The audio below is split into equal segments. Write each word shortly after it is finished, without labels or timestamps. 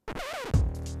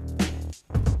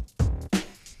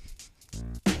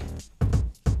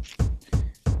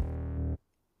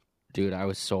Dude, I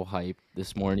was so hyped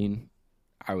this morning.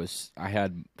 I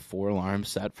had 4 alarms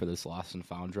set for this lost and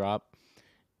found drop,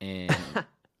 and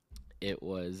it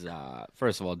was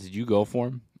first of all, did you go for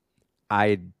them?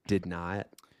 I did not.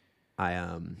 I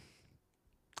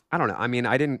don't know. I mean,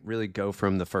 I didn't really go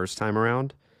from the first time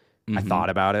around. I Mm-hmm.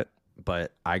 thought about it,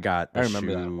 but I got I the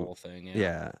remember that shoe. whole thing.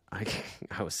 Yeah. Yeah,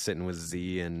 I was sitting with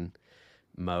Z and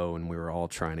Mo, and we were all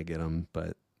trying to get them.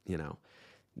 But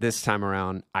this time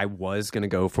around, I was gonna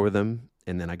go for them,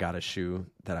 and then I got a shoe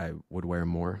that I would wear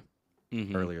more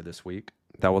Mm-hmm. earlier this week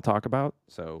that we'll talk about.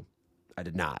 So I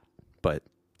did not. But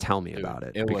tell me Dude, about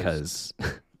it it because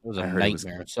was I a heard it was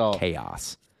nightmare. So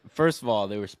chaos. first of all,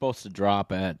 they were supposed to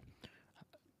drop at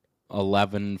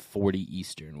 11:40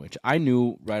 Eastern, which I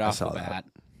knew right off the saw that. bat.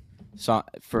 So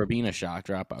for being a shock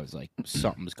drop, I was like,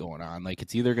 something's going on. Like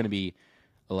it's either going to be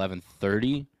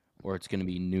 11:30 or it's going to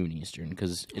be noon Eastern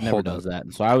because it never Hold does that.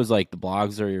 And so I was like, the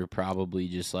blogs are probably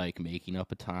just like making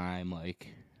up a time, like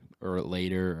or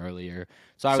earlier.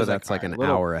 So I was that's like all an right,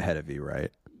 hour ahead of you, right?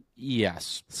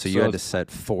 Yes. So you had to set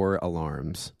 4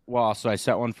 alarms. Well, so I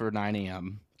set one for 9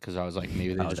 a.m. because I was like,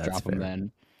 maybe they Oh, just that's drop them fair.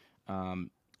 then.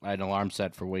 I had an alarm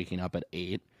set for waking up at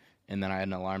 8, and then I had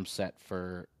an alarm set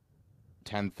for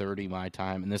 10:30 my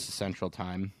time, and this is Central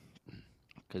Time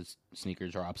because sneaker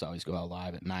drops always go out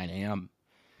live at 9 a.m.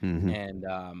 Mm-hmm.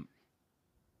 And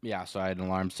yeah, so I had an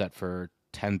alarm set for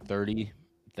 10:30,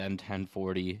 then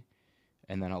 10:40,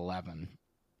 and then 11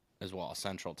 as well,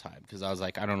 Central Time, because I was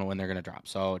like, I don't know when they're gonna drop.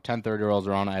 So 10:30 rolls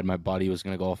around. I had my buddy was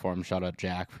gonna go for him. Shout out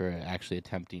Jack for actually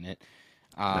attempting it.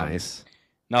 Nice.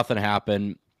 Nothing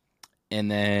happened,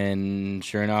 and then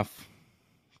sure enough,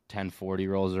 10:40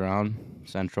 rolls around,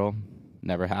 Central.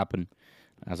 Never happened.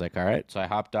 I was like, all right. So I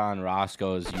hopped on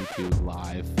Roscoe's YouTube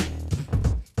live.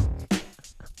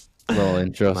 Little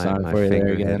intro song My for you there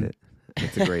finger hit again. it.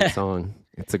 It's a great song.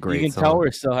 It's a great You can song. tell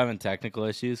we're still having technical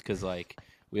issues because like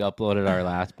we uploaded our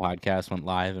last podcast, went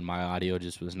live, and my audio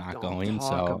just was not going.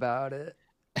 Talk So about it.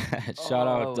 shout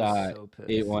out so pissed.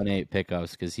 818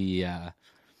 Pickups because he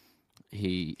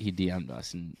DM'd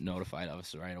us and notified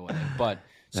us right away. But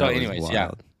so That was anyways, yeah.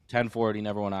 wild. 10:40,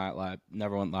 never went live.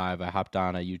 Never went live. I hopped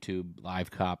on a YouTube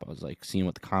live cop. I was like seeing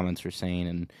what the comments were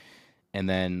saying, and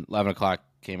then 11 o'clock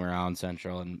came around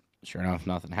Central, and sure enough,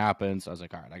 nothing happened. So I was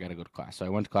like, all right, I got to go to class. So I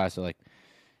went to class at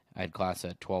I had class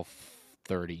at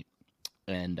 12:30,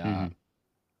 and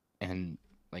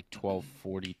like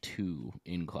 12:42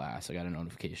 in class, I got a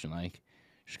notification like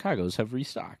Chicago's have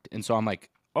restocked, and so I'm like,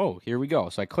 oh, here we go.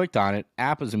 So I clicked on it.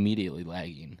 App was immediately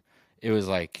lagging. It was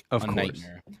like Of a course.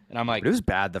 nightmare, and I'm like, But it was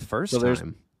bad the first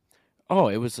time. oh,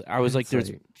 it was. I was like, It's there's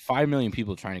like- 5 million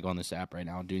people trying to go on this app right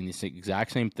now doing this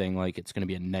exact same thing. Like it's going to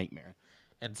be a nightmare.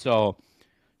 And so,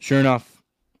 sure enough,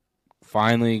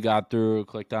 finally got through.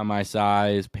 Clicked on my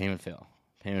size. Payment fail.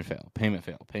 Payment fail. Payment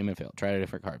fail. Payment fail. Try a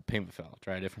different card. Payment fail.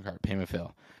 Try a different card. Payment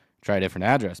fail. Try a different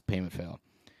address. Payment fail.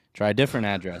 Try a different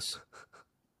address.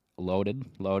 Loaded.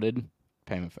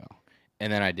 Payment fail.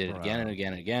 And then I did it again and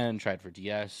again and again. Tried for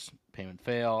DS. Payment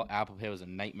fail. Apple Pay was a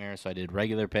nightmare, so I did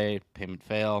regular pay. Payment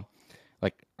fail.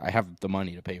 Like I have the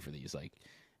money to pay for these. Like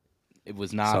it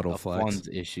was not Subtle a flex. funds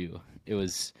issue. It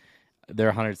was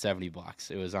they're $170.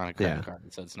 It was on a credit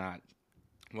card, so it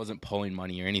wasn't pulling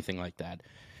money or anything like that.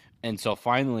 And so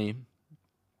finally,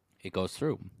 it goes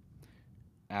through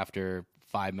after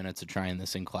 5 minutes of trying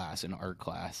this in class, in art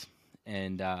class,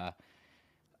 and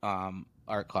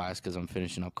art class because I'm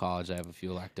finishing up college. I have a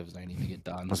few electives I need to get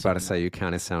done. I was about to say, you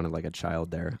kind of sounded like a child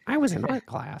there. I was in art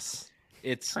class.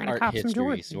 It's trying to art cop some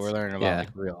history, so Jordans. we're learning about Yeah. like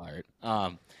real art.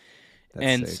 That's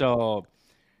And sick. so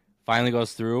finally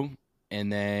goes through,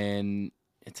 and then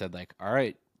it said like, all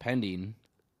right, pending,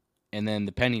 and then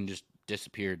the pending just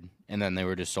disappeared, and then they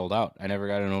were just sold out. I never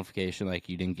got a notification like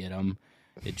you didn't get them.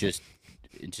 It just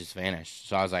vanished.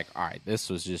 So I was like, all right, this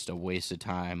was just a waste of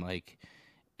time. Like,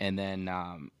 and then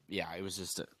yeah, it was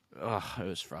just it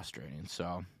was frustrating.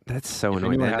 So That's so if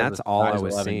annoying. anyone And has that's a all I size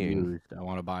was 11 seeing. used, I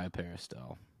want to buy a pair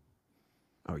still.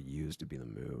 Oh, used to be the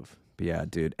move. But yeah,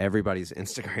 dude, everybody's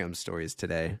Instagram stories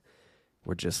today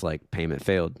were just like payment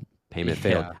failed. Payment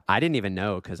failed. Yeah. I didn't even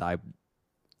know because I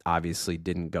obviously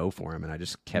didn't go for him, and I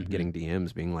just kept Mm-hmm. getting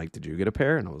DMs being like, "Did you get a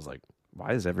pair?" And I was like,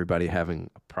 "Why is everybody having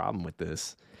a problem with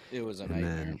this?" It was a And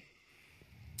nightmare. then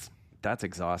that's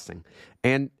exhausting.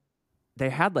 And they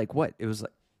had like what? It was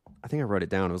like I think I wrote it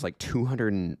down. It was like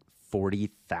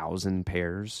 240,000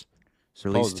 pairs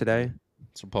released today,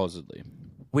 Supposedly.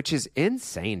 which is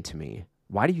insane to me.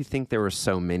 Why do you think there were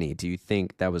so many? Do you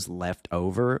think that was left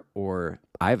over, or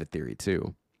I have a theory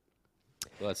too.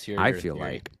 Let's hear. I your feel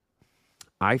theory.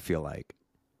 like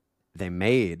they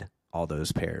made all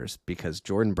those pairs because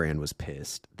Jordan Brand was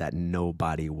pissed that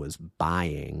nobody was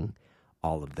buying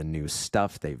all of the new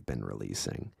stuff they've been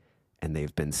releasing, and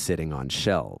they've been sitting on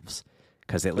shelves.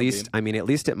 Because at least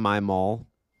at my mall,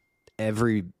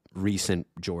 every recent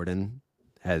Jordan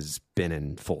has been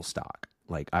in full stock.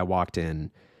 Like I walked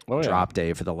in drop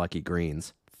day for the Lucky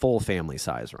Greens, full family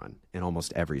size run in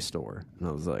almost every store. And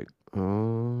I was like,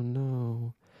 oh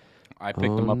no. I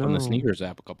picked them up on the sneakers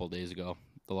app a couple of days ago.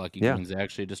 The Lucky Greens, they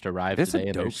actually just arrived today,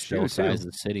 and there's still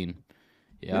sizes sitting.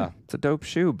 Yeah, it's a dope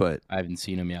shoe, but I haven't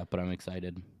seen them yet, but I'm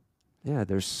excited. Yeah,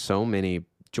 there's so many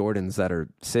Jordans that are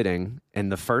sitting,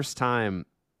 and the first time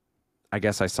I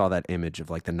guess I saw that image of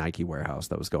like the Nike warehouse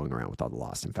that was going around with all the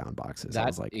lost and found boxes. That I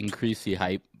was like, increased the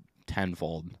hype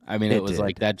tenfold. I mean, it was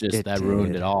like that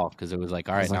ruined it all because it was like,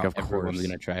 all right, now everyone's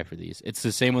gonna try for these. It's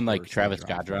the same when like Travis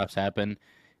Scott drops happen,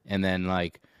 and then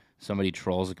like somebody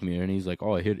trolls the community. He's like,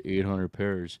 oh, I hit 800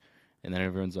 pairs, and then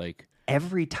everyone's like,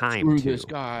 every time screw this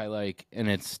guy, like, and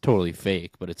it's totally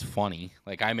fake, but it's funny.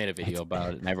 Like I made a video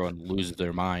about it, and everyone loses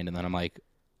their mind, and then I'm like,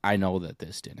 I know that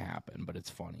this didn't happen, but it's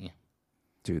funny.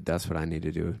 Dude, that's what I need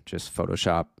to do. Just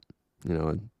Photoshop,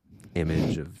 an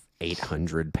image of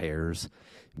 800 pairs.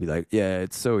 Be like, yeah,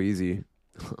 it's so easy.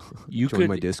 Join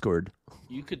my Discord.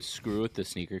 You could screw with the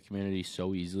sneaker community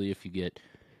so easily if you get,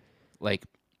 like,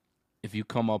 if you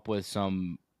come up with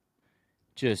some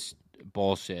just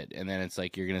bullshit, and then it's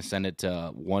like you're gonna send it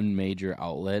to one major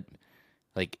outlet.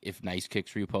 Like if Nice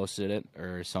Kicks reposted it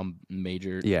or some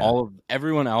major,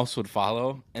 everyone else would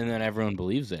follow, and then everyone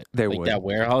believes it. They would. That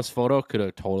warehouse photo could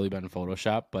have totally been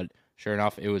Photoshopped, but sure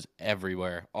enough, it was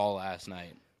everywhere all last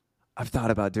night. I've thought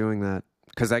about doing that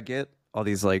because I get all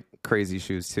these like crazy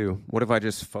shoes too. What if I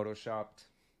just Photoshopped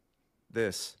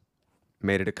this,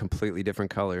 made it a completely different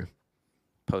color,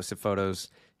 posted photos,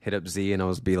 hit up Z, and I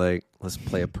was be like, let's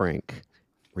play a prank,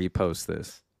 repost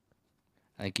this.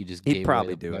 I think you just he'd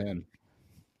probably do it.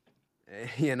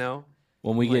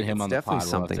 When we get him on the pod,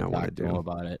 something we'll I want to do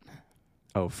about it.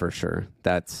 Oh, for sure.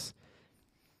 He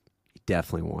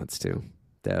definitely wants to.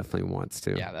 Yeah,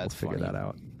 that's we'll figure that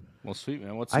out. Well, sweet,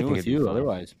 man. What's new with you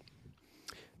otherwise?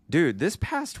 Dude, this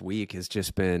past week has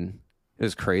just been, it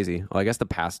was crazy. Well, I guess the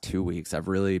past 2 weeks, I've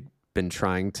really been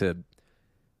trying to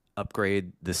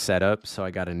upgrade the setup. So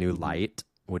I got a new light,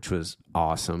 which was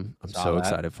awesome. I'm so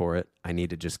excited for it. I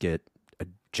need to just get a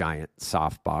giant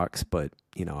softbox, but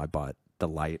I bought the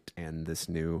light and this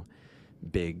new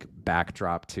big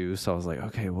backdrop too. So I was like,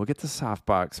 okay, we'll get the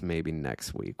softbox maybe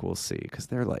next week. We'll see. Cause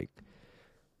they're like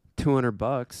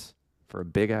 $200 for a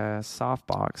big ass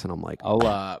softbox. And I'm like,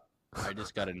 I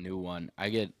just got a new one. I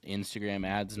get Instagram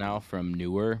ads now from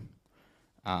Newer.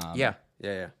 Yeah.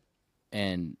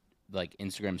 And like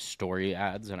Instagram story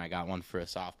ads. And I got one for a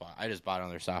softbox. I just bought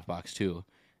another softbox too.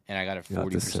 And I got it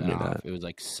 40% off. It was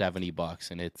like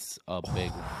 $70 and it's a big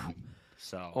one.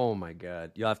 So. Oh my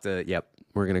God. You'll have to,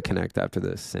 we're going to connect after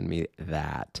this. Send me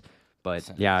that. But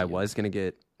I was going to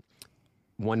get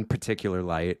one particular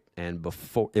light, and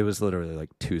before, it was literally like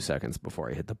 2 seconds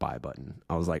before I hit the buy button.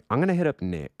 I was like, I'm going to hit up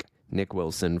Nick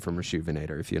Wilson from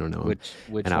Reshoevnator, if you don't know him.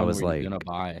 Which and one I was were you going to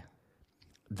buy?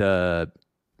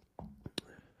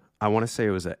 I want to say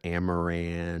it was an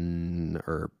Amaran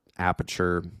or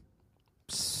Aperture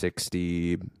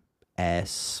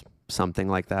 60S, something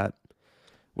like that.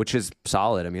 Which is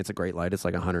solid. I mean, it's a great light. It's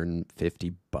like $150,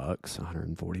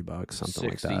 $140, something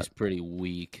like that. 60's pretty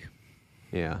weak.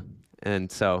 Yeah. And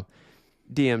so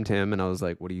DM'd him and I was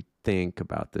like, what do you think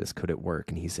about this? Could it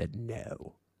work? And he said,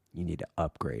 no, you need to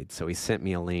upgrade. So he sent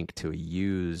me a link to a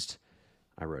used,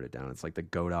 I wrote it down. It's like the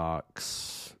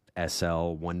Godox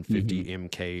SL 150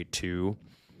 MK2.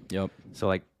 Yep. So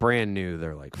like brand new,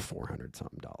 they're like $400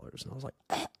 something. And I was like,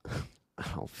 I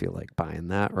don't feel like buying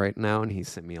that right now. And he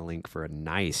sent me a link for a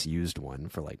nice used one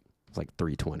for like, it was like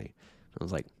 $320. I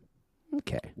was like,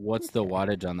 okay. What's the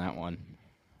wattage on that one?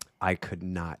 I could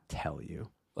not tell you.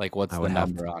 Like, what's the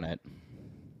number on it?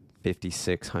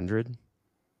 5,600.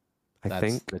 I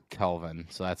think the Kelvin.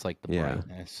 So that's like the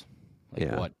brightness.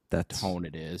 Like what tone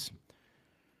it is.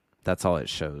 That's all it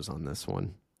shows on this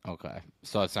one. Okay.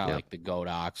 So it's not like the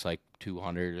Godox like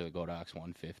 200 or the Godox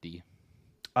 150.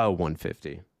 Oh,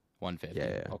 150. 150.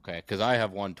 Yeah. Okay, because I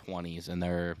have 120s and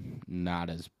they're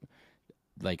not as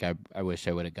like I wish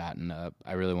I would have gotten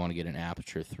I really want to get an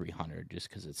Aperture 300 just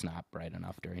because it's not bright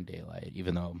enough during daylight.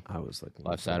 Even though I was looking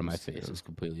left side of my face is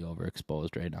completely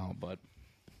overexposed right now, but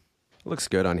it looks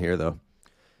good on here though.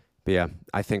 But yeah,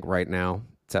 I think right now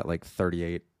it's at like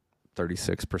 38,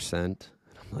 36%.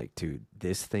 I'm like, dude,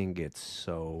 this thing gets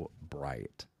so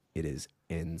bright. It is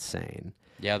insane.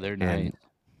 Yeah, they're nice.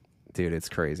 Dude, it's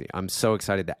crazy. I'm so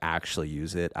excited to actually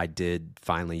use it. I did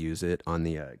finally use it on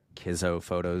the Kizzo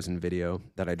photos and video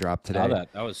that I dropped Saw today.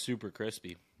 that. That was super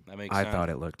crispy. That makes I sense. thought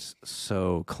it looked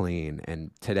so clean.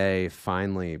 And today,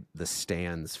 finally, the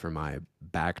stands for my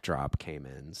backdrop came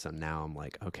in. So now I'm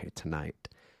like, okay, tonight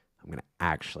I'm going to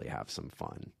actually have some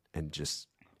fun and just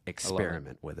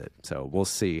experiment with it. So we'll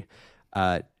see.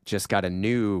 Just got a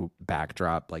new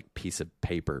backdrop, like piece of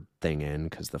paper thing in,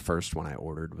 because the first one I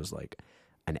ordered was like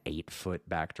an 8-foot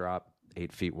backdrop,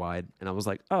 8 feet wide. And I was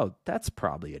like, oh, that's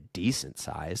probably a decent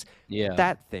size. Yeah.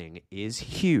 That thing is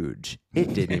huge.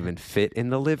 It didn't even fit in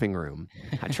the living room.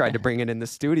 I tried to bring it in the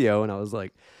studio and I was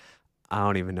like, I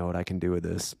don't even know what I can do with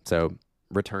this. So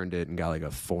returned it and got like a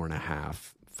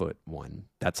 4.5-foot one.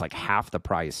 That's like half the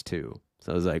price too.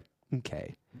 So I was like,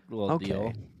 okay. Little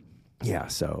deal. Yeah,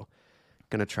 so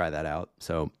gonna try that out.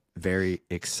 So very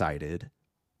excited.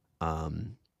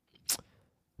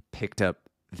 Picked up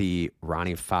the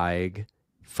Ronnie Feig,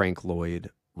 Frank Lloyd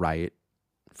Wright,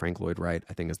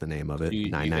 I think is the name of it.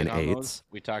 998s.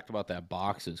 We talked about that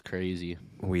box. It's crazy.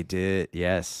 We did,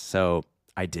 yes. So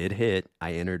I did hit.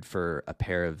 I entered for a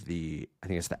pair of I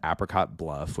think it's the Apricot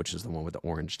Bluff, which is the one with the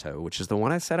orange toe, which is the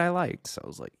one I said I liked. So I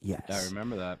was like, yes. I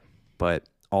remember that. But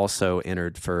also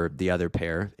entered for the other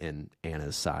pair in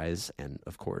Anna's size, and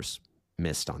of course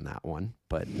missed on that one.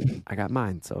 But I got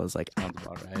mine, so I was like, Sounds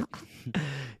about right.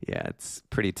 yeah, it's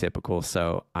pretty typical.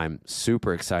 So I'm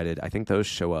super excited. I think those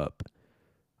show up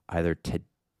either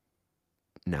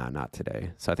not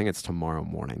today. So I think it's tomorrow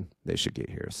morning they should get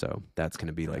here. So that's going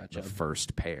to be like the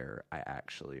first pair I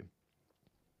actually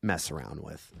mess around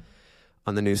with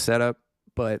on the new setup.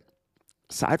 But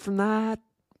aside from that,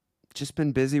 just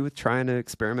been busy with trying to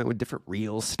experiment with different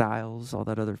reel styles, all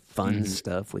that other fun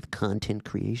stuff with content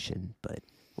creation. But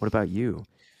what about you?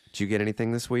 Did you get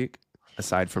anything this week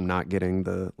aside from not getting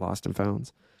the Lost and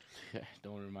Founds?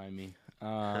 Don't remind me.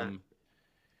 What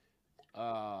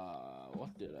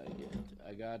did I get?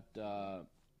 I got the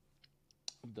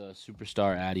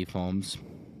Superstar Addy foams,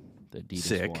 the Adidas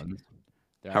Sick. ones.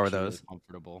 They're How are actually really those?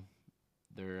 comfortable.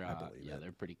 They're believe it.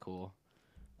 they're pretty cool.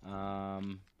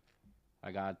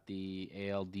 I got the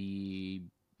ALD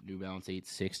New Balance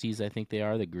 860s. I think they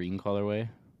are the green colorway.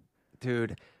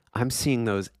 Dude, I'm seeing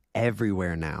those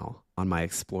everywhere now on my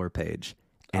Explore page,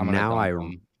 and I'm gonna now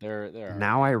dump them. They're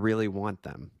now I really want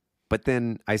them. But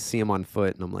then I see them on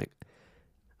foot, and I'm like,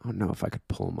 I don't know if I could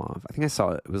pull them off. I think I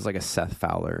saw it was like a Seth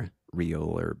Fowler reel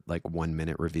or like 1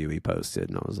 minute review he posted,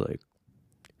 and I was like,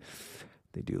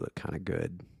 they do look kind of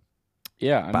good.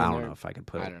 Yeah, But I don't know if I could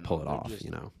pull it off. Just, you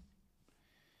know.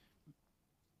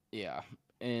 Yeah,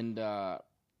 and I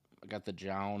got the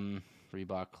Jown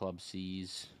Reebok Club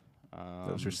C's.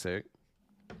 Those are sick.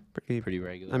 Pretty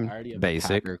regular. I'm I already have basic.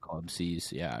 the Packer Club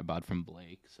C's. Yeah, I bought from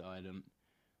Blake, so I don't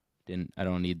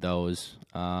need those.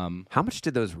 How much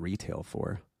did those retail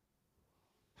for?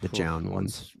 The Jown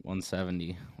ones.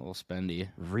 170, a little spendy.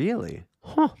 Really?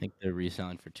 Huh. I think they're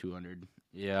reselling for 200.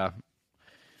 Yeah.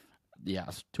 Yeah,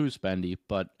 it's too spendy,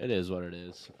 but it is what it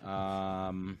is.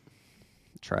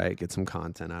 Try it, get some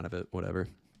content out of it, whatever.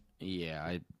 Yeah,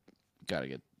 I gotta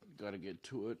get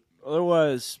to it.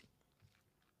 Otherwise,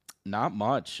 not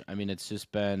much. I mean, it's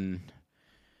just been.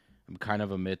 I'm kind of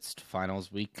amidst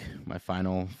finals week, my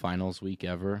finals week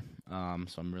ever.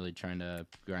 So I'm really trying to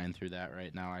grind through that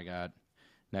right now. I got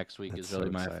next week is really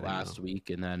my last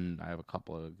week, and then I have a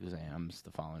couple of exams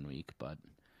the following week. But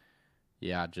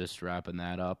yeah, just wrapping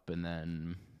that up, and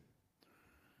then.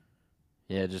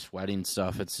 Yeah, just wedding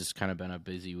stuff. It's just kind of been a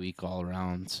busy week all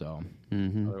around. So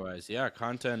otherwise, yeah,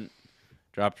 content.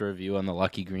 Dropped a review on the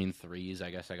Lucky Green 3s.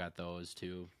 I guess I got those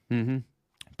too.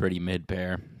 Pretty mid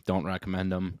pair. Don't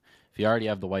recommend them. If you already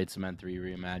have the white cement 3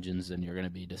 reimagines, then you're going to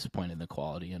be disappointed in the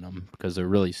quality in them because they're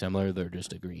really similar. They're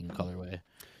just a green colorway.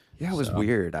 Yeah, it was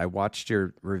weird. I watched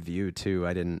your review too.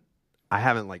 I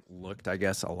haven't like looked, I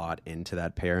guess, a lot into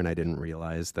that pair, and I didn't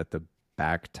realize that the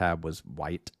back tab was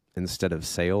white instead of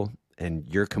sail. And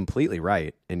you're completely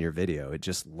right in your video. It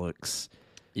just looks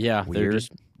weird. They're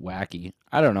just wacky.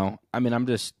 I don't know. I mean,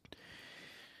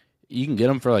 you can get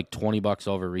them for like $20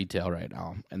 over retail right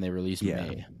now, and they released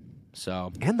May.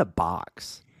 So and the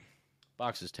box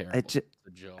is terrible. It's a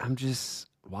joke. I'm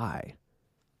just why?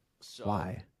 So,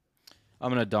 why? I'm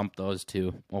gonna dump those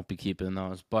too. Won't be keeping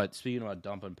those. But speaking about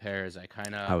dumping pairs,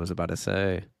 I was about to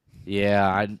say.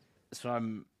 Yeah,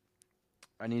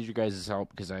 I need you guys' help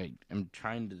because I am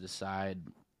trying to decide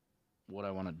what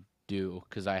I want to do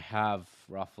because I have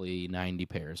roughly 90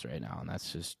 pairs right now, and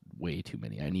that's just way too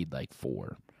many. I need like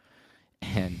 4.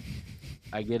 And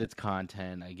I get its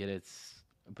content.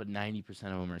 But 90%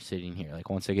 of them are sitting here.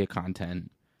 Like once I get content,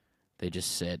 They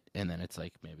just sit, and then it's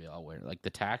like maybe I'll wear like the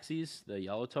taxis, the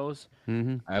yellow toes.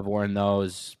 Mm-hmm. I've worn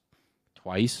those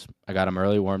twice. I got them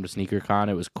early, wore them to SneakerCon.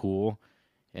 It was cool.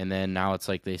 And then now it's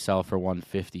like they sell for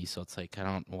 $150. So it's like,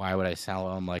 why would I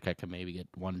sell them? Like I could maybe get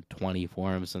 $120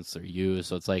 for them since they're used.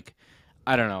 So it's like,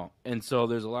 I don't know. And so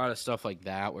there's a lot of stuff like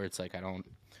that where it's like, it'd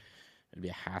be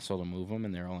a hassle to move them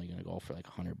and they're only going to go for like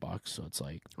 $100. So it's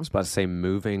like, I was about to say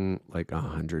moving like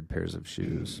 100 pairs of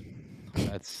shoes.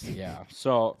 that's, yeah.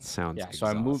 So, Sounds yeah. So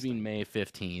exhausting. I'm moving May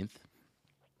 15th.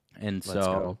 And Let's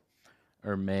go.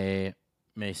 or May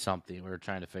something. We're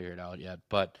trying to figure it out yet.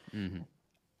 But Mm-hmm.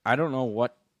 I don't know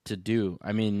what to do.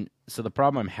 I mean, so the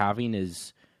problem I'm having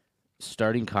is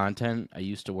starting content. I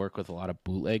used to work with a lot of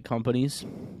bootleg companies,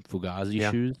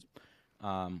 Fugazi shoes,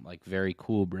 like Very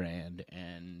Cool Brand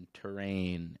and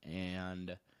Terrain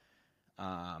and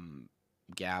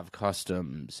Gav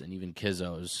Customs and even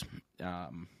Kizzo's. I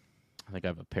think I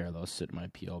have a pair of those sitting in my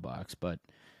P.O. box. But,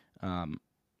 and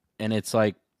it's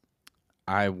like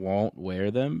I won't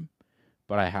wear them,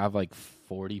 but I have like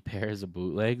 40 pairs of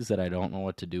bootlegs that I don't know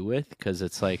what to do with because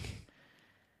it's like,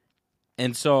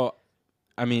 and so,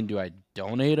 I mean, do I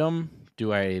donate them?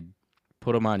 Do I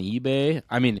put them on eBay?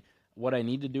 I mean, what I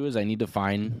need to do is I need to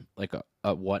find like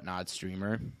a whatnot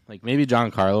streamer. Like maybe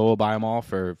John Carlo will buy them all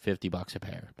for $50 a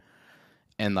pair.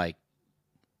 And like,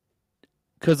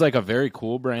 cause like a Very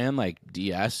Cool Brand, like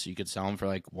DS, you could sell them for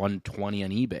like $120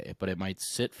 on eBay, but it might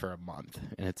sit for a month.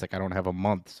 And it's like, I don't have a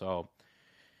month. So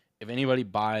if anybody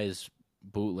buys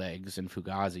bootlegs and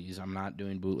Fugazis, I'm not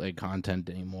doing bootleg content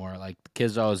anymore. Like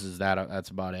Kizzo's is that's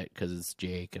about it because it's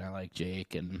Jake and I like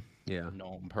Jake and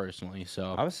know him personally.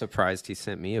 So I was surprised he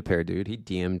sent me a pair, dude. He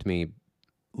DM'd me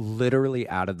literally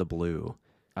out of the blue.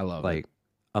 I love like it.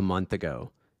 a month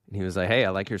ago. And he was like, "Hey,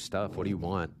 I like your stuff. What do you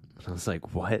want?" And I was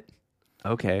like, "What?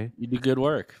 Okay." You do good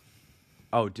work.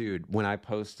 Oh, dude, when I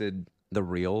posted the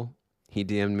reel, he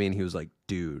DM'd me and he was like,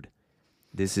 "Dude,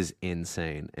 this is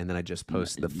insane." And then I just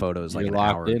posted the photos like You're an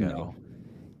hour locked in ago. now.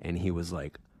 And he was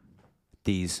like,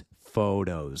 "These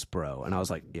photos, bro." And I was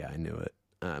like, "Yeah, I knew it.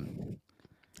 I'm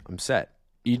set."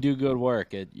 You do good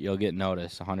work. You'll get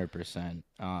noticed 100%.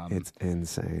 It's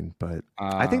insane. But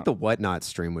I think the Whatnot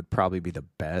stream would probably be the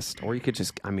best. Or you could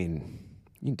just, you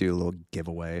can do a little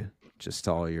giveaway just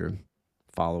to all your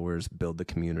followers, build the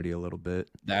community a little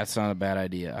bit. That's not a bad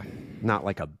idea. Not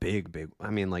like a big,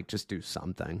 like just do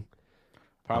something.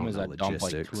 Problem is I know, dump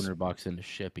like logistics. $200 into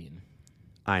shipping.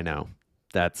 I know.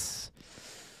 It's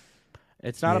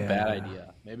not a bad Yeah.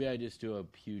 idea. Maybe I just do a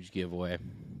huge giveaway.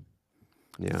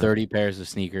 Yeah. 30 pairs of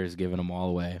sneakers, giving them all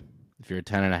away. If you're a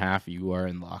 10.5, you are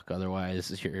in luck.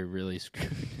 Otherwise, you're really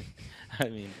screwed. I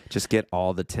mean, Just get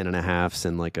all the 10.5s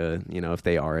and like if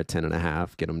they are a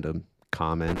 10.5, get them to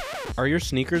comment. are your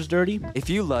sneakers dirty? If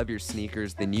you love your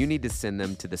sneakers, then you need to send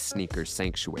them to the Sneaker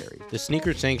Sanctuary. The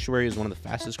Sneaker Sanctuary is one of the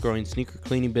fastest growing sneaker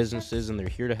cleaning businesses, and they're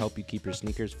here to help you keep your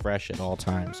sneakers fresh at all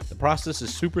times. The process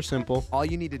is super simple. All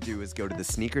you need to do is go to the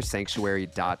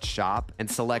sneakersanctuary.shop and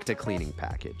select a cleaning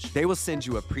package. They will send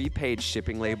you a prepaid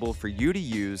shipping label for you to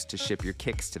use to ship your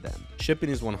kicks to them. Shipping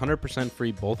is 100%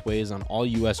 free both ways on all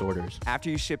U.S. orders. After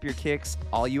you ship your kicks,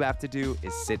 all you have to do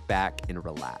is sit back and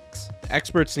relax. The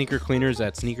expert sneaker cleaners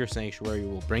at Sneaker Sanctuary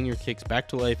will bring your kicks back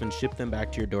to life and ship them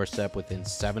back to your doorstep within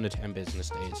 7 to 10 business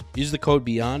days. Use the code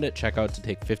BEYOND at checkout to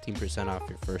take 15% off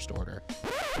your first order.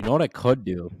 You know what I could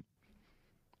do?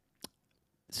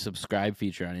 Subscribe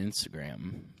feature on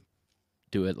Instagram.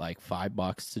 Do it like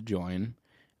 $5 to join.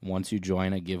 Once you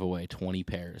join, I give away 20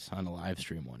 pairs on a live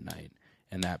stream one night,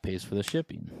 and that pays for the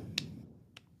shipping.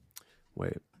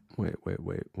 Wait.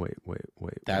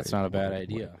 That's not a bad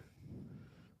idea.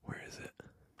 Where is it?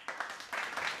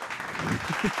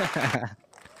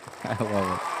 I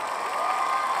love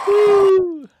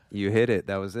it. You hit it.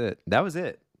 That was it.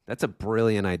 That's a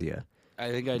brilliant idea.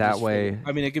 I think it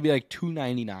could be like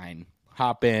 $2.99.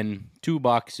 Hop in,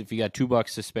 $2. If you got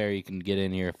 $2 to spare, you can get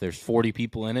in here. If there's 40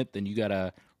 people in it, then you got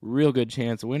a real good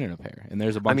chance of winning a pair. And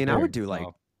there's a bunch. I would do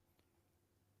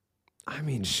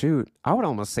shoot. I would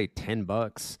almost say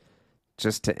 $10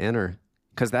 just to enter,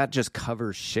 because that just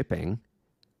covers shipping.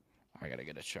 I gotta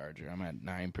get a charger. I'm at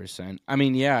 9%. I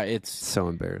mean, yeah, it's So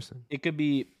embarrassing. it could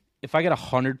be if I get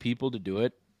 100 people to do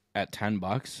it at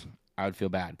 $10, I would feel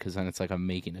bad because then it's like I'm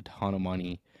making a ton of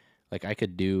money. Like I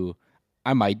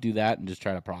might do that and just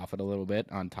try to profit a little bit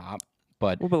on top.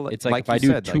 But it's like if I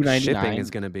do $2.99, shipping is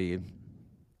going to be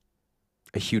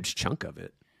a huge chunk of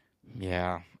it.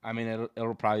 Yeah, I mean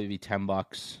it'll probably be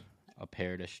 $10 a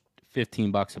pair to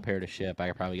 $15 a pair to ship.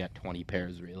 I probably got 20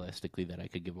 pairs realistically that I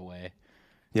could give away.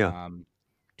 Yeah.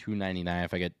 $2.99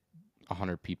 if I get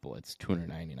 100 people, it's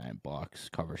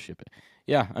 $299. Cover shipping.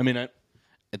 Yeah, I mean,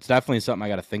 it's definitely something I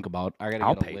got to think about.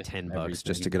 I'll pay $10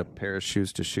 just to get a pair of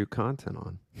shoes to shoot content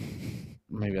on.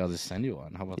 Maybe I'll just send you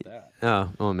one. How about that?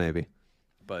 Oh, well, maybe.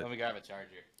 But let me grab a charger.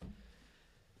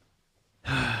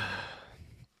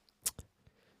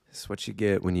 This is what you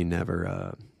get when you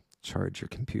never charge your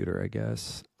computer, I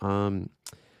guess.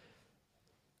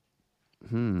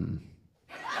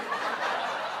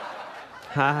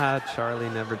 Haha, Charlie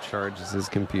never charges his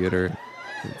computer.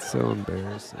 It's so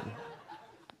embarrassing.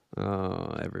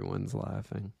 Oh, everyone's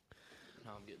laughing.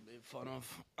 No, I'm getting made fun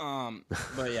of.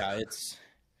 But yeah,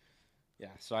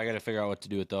 so I got to figure out what to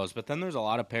do with those. But then there's a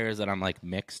lot of pairs that I'm like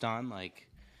mixed on, like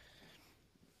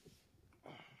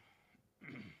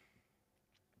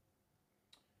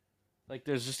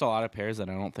there's just a lot of pairs that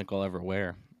I don't think I'll ever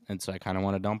wear, and so I kind of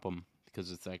want to dump them because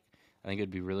it's like I think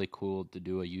it'd be really cool to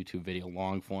do a YouTube video,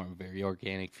 long form, very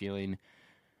organic feeling.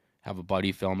 Have a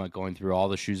buddy film it, going through all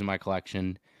the shoes in my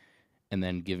collection, and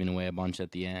then giving away a bunch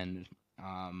at the end.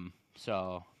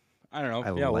 So I don't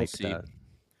know. We'll see. That.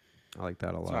 I like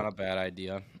that a lot. It's not a bad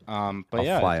idea. But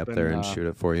I'll fly up there and shoot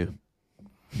it for you.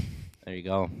 There you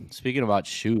go. Speaking about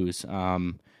shoes,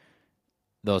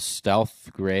 those stealth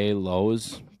gray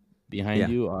lows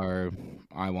behind you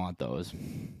I want those.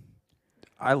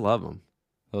 I love them.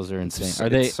 Those are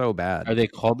insane. It's so bad. Are they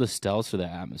called the stealths or the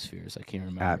atmospheres? I can't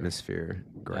remember. Atmosphere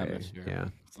gray. Atmosphere. Yeah.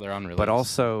 So they're unreleased. But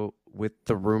also with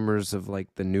the rumors of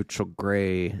like the neutral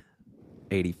gray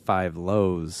 85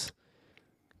 lows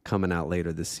coming out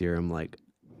later this year, I'm like,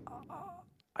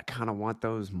 I kind of want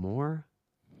those more.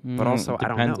 But also, I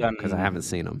don't know because I haven't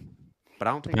seen them. But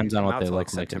I don't think depends on what they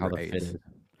look like and how they fit.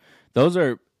 Those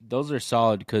are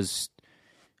solid because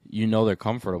they're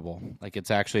comfortable. Like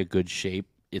it's actually a good shape.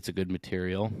 It's a good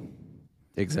material.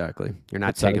 Exactly. You're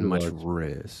not taking much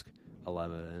risk.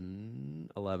 11.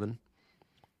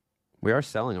 We are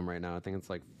selling them right now. I think it's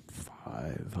like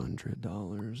 $500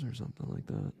 or something like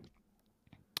that.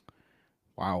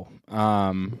 Wow.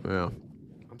 Yeah.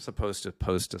 I'm supposed to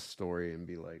post a story and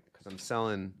be like, because I'm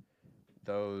selling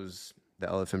those, the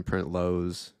elephant print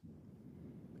lows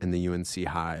and the UNC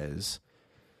highs.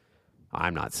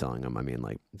 I'm not selling them. I mean,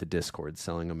 like the Discord's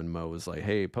selling them, and Mo was like,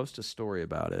 "Hey, post a story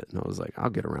about it." And I was like, "I'll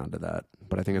get around to that."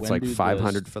 But I think it's like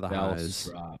 500 for the highs.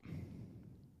 Drop?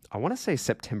 I want to say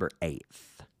September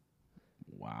 8th.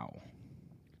 Wow.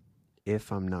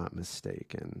 If I'm not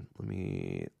mistaken,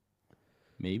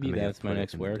 Maybe that's my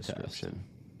next wear test.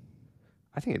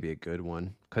 I think it'd be a good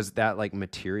one because that like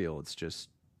material, it's just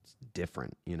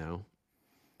different, you know.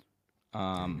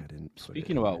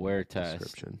 Speaking about wear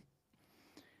test.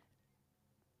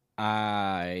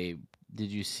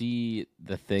 Did you see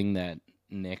the thing that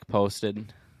Nick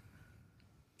posted?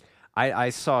 I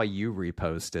saw you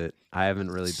repost it. I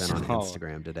haven't really been on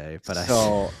Instagram today, but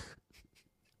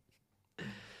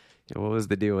what was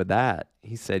the deal with that?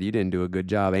 He said you didn't do a good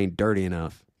job. Ain't dirty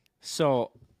enough.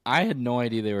 So I had no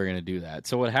idea they were going to do that.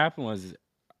 So what happened was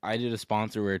I did a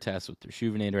sponsor wear test with their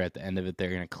Shoevinator. At the end of it, they're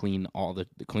going to clean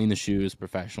the shoes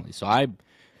professionally. So I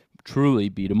truly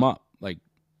beat them up, like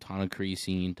ton of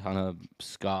creasing, ton of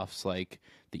scuffs. Like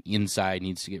the inside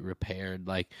needs to get repaired,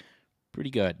 like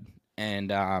pretty good.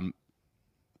 And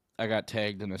I got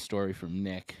tagged in a story from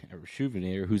Nick at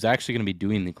Shoevinator, who's actually going to be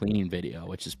doing the cleaning video,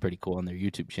 which is pretty cool on their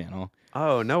YouTube channel.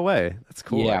 Oh, no way. That's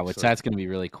cool. Yeah, which that's going to be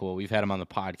really cool. We've had him on the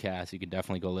podcast. You can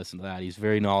definitely go listen to that. He's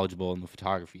very knowledgeable in the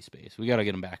photography space. We got to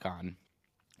get him back on.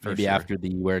 Maybe after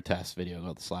the wear test video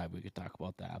goes live, we could talk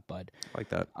about that. But I like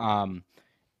that.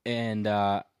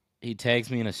 And he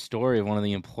tags me in a story of one of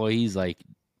the employees like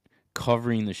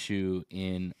covering the shoe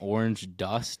in orange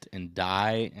dust and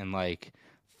dye and like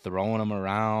throwing them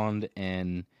around,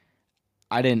 and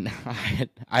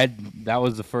that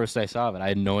was the first I saw of it. I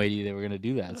had no idea they were going to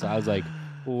do that. So I was like,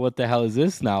 well, what the hell is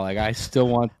this now? Like, I still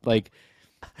want, like,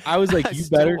 I was like, you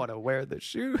better want to wear the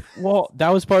shoe. Well, that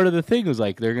was part of the thing. It was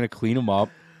like, they're going to clean them up.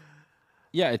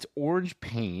 Yeah, it's orange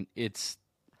paint.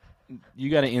 You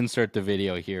got to insert the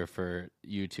video here for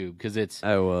YouTube because it's,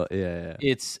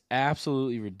 it's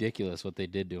absolutely ridiculous what they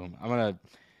did to them.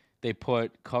 They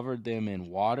covered them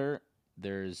in water.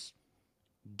 There's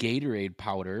Gatorade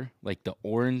powder, like the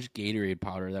orange Gatorade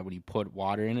powder that when you put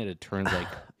water in it, it turns like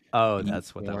oh,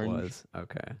 that's what orange. That was.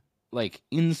 Okay. Like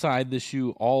inside the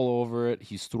shoe, all over it.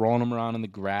 He's throwing them around in the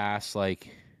grass,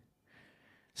 like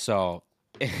so.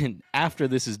 And after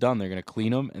this is done, they're gonna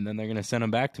clean them and then they're gonna send them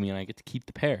back to me, and I get to keep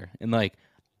the pair. And like,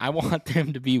 I want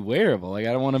them to be wearable. Like,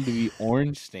 I don't want them to be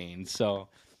orange stained. So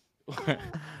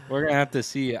we're gonna have to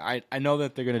see. I know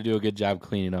that they're gonna do a good job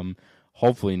cleaning them.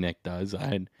 Hopefully Nick does.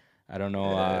 I don't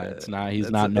know.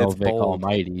 He's not no Vic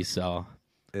Almighty. So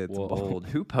It's Whoa. bold.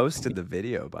 Who posted the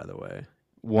video, by the way?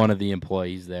 One of the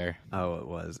employees there. Oh, it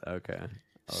was. Okay.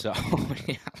 So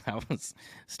yeah, that was.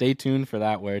 Stay tuned for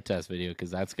that wear test video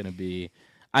because that's gonna be.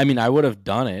 I mean, I would have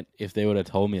done it if they would have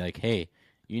told me like, "Hey,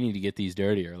 you need to get these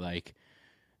dirty or like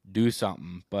do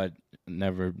something," but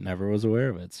never was aware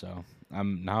of it. So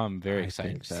I'm very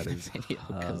excited. That is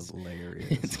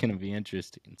hilarious. It's gonna be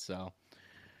interesting. So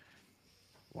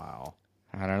Wow.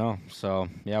 I don't know. So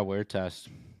yeah, wear test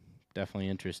definitely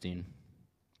interesting.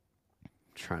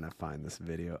 Trying to find this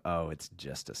video. Oh, it's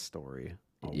just a story.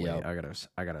 Oh, Yep. wait,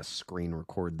 I gotta screen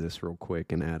record this real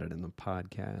quick and add it in the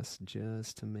podcast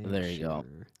just to make There you sure.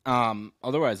 go.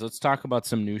 Otherwise, let's talk about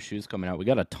some new shoes coming out. We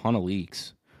got a ton of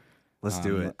leaks. Let's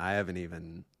do it. I haven't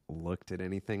even looked at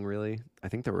anything really. I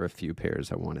think there were a few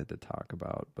pairs I wanted to talk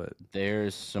about, but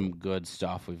There's some good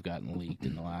stuff we've gotten leaked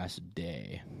in the last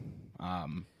day.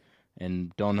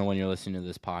 And don't know when you're listening to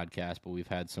this podcast, but we've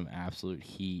had some absolute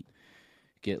heat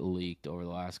get leaked over the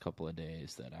last couple of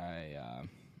days that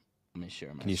let me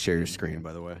share my can you share your screen,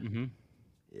 by the way? Mm-hmm.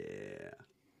 Yeah.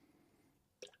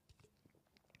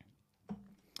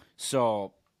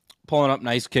 So, pulling up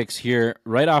nice kicks here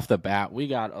right off the bat. We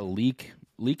got a leak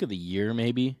of the year,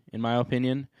 maybe in my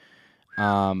opinion.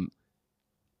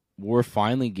 We're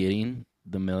finally getting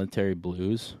the military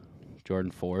blues,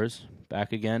 Jordan 4s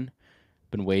back again.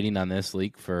 Been waiting on this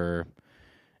leak for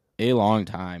a long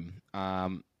time. I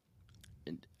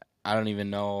don't even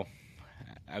know.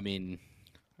 I mean,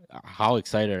 how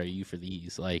excited are you for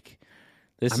these? Like,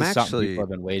 this is something people have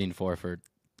been waiting for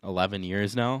 11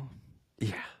 years now.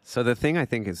 Yeah. So the thing I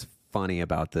think is funny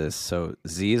about this, so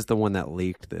Z is the one that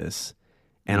leaked this,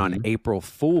 and on April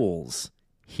Fool's,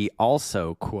 he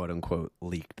also quote unquote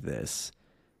leaked this.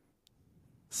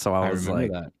 So I was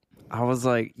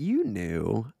like, you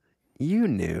knew.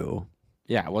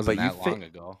 Yeah, it wasn't that long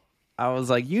ago. I was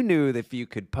like, you knew that if you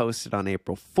could post it on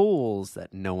April Fool's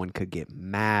that no one could get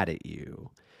mad at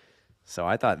you. So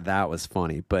I thought that was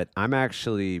funny, but I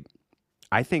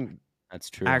think that's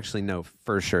true. Actually, no,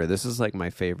 for sure. This is like my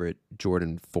favorite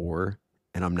Jordan 4,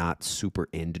 and I'm not super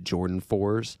into Jordan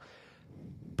 4s,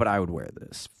 but I would wear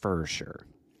this for sure.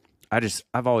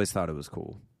 I've always thought it was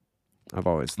cool. I'm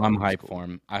hyped for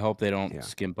them. I hope they don't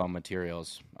skimp on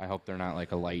materials. I hope they're not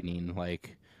like a Lightning,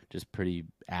 like just pretty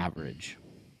average,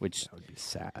 which that would be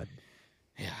sad.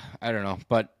 Yeah, I don't know.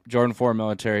 But Jordan 4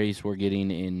 militaries we're getting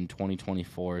in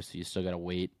 2024, so you still got to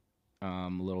wait a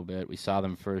little bit. We saw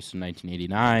them first in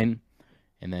 1989,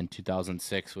 and then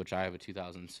 2006, which I have a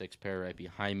 2006 pair right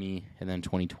behind me, and then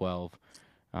 2012.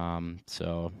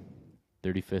 So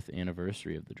 35th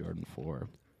anniversary of the Jordan 4.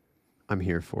 I'm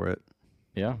here for it.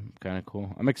 Yeah, kind of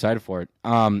cool. I'm excited for it.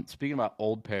 Speaking about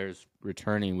old pairs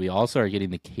returning, we also are getting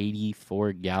the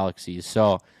KD4 Galaxies.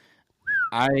 So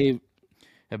I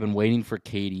have been waiting for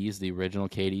KDs, the original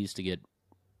KDs, to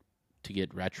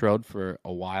get retroed for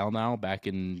a while now. Back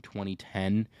in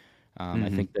 2010, I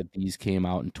think that these came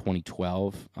out in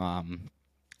 2012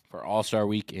 for All-Star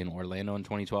Week in Orlando in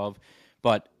 2012.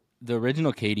 But the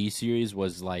original KD series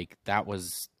was like that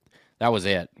was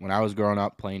it. When I was growing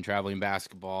up playing traveling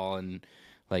basketball, and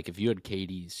like if you had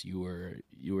KDs, you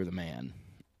were the man.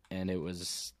 And it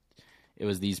was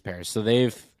these pairs. So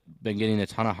they've been getting a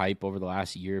ton of hype over the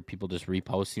last year. People just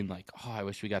reposting like, "Oh, I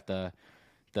wish we got the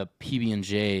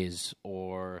PB&Js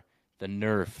or the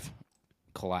Nerf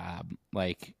collab."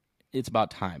 Like, it's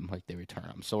about time like they return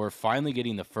them. So we're finally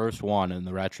getting the first one in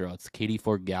the retro. It's the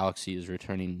KD4 Galaxy is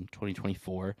returning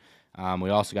 2024. We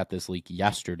also got this leak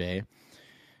yesterday.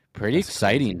 Pretty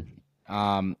exciting.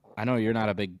 I know you're not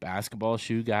a big basketball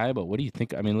shoe guy, but what do you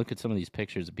think? I mean, look at some of these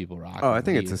pictures of people rocking. Oh, I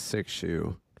think it's a sick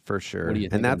shoe for sure. What do you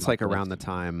think? And that's like around the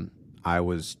time I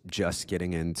was just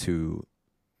getting into,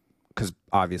 because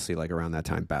obviously like around that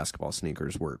time basketball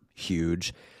sneakers were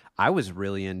huge. I was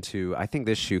really into, I think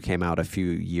this shoe came out a few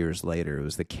years later. It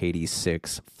was the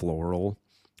KD6 Floral.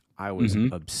 I was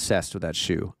obsessed with that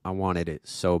shoe. I wanted it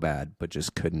so bad, but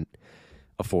just couldn't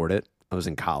afford it. I was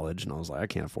in college, and I was like, I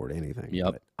can't afford anything. Yep.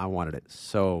 But I wanted it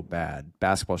so bad.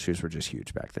 Basketball shoes were just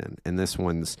huge back then. And this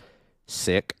one's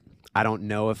sick. I don't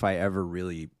know if I ever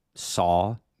really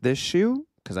saw this shoe,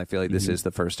 because I feel like this is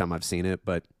the first time I've seen it.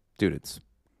 But, dude, it's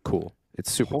cool.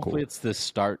 It's super cool. Hopefully it's the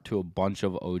start to a bunch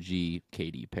of OG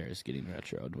KD pairs getting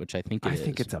retroed, which I think it is. I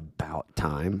think it's about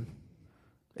time.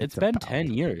 It's been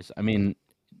 10 years. I mean,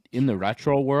 in the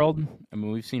retro world, I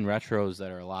mean, we've seen retros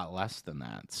that are a lot less than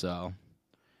that. So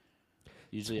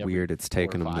usually it's weird it's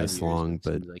taken them this long,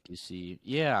 but like you see,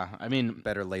 yeah. I mean,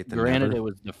 better late than granted, never. it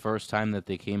was the first time that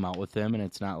they came out with them, and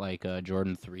it's not like a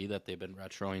Jordan 3 that they've been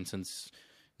retroing since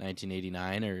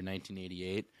 1989 or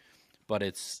 1988. But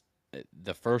it's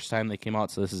the first time they came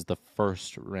out, so this is the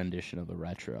first rendition of the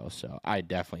retro. So I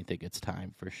definitely think it's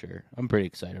time for sure. I'm pretty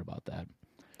excited about that.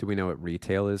 Do we know what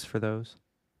retail is for those?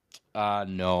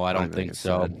 No, I don't think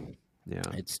so. Yeah.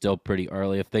 It's still pretty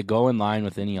early. If they go in line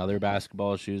with any other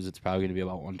basketball shoes, it's probably going to be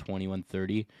about 120,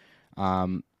 130.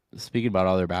 Speaking about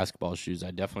other basketball shoes,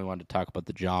 I definitely wanted to talk about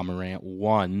the Ja Morant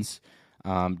ones.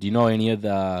 Do you know any of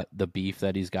the beef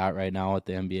that he's got right now at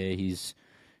the NBA? He's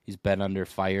been under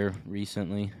fire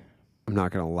recently. I'm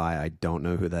not going to lie. I don't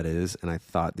know who that is, and I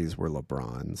thought these were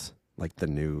LeBrons, like the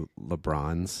new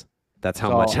LeBrons. That's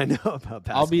how much I know about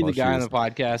basketball I'll be the guy shoes. on the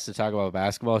podcast to talk about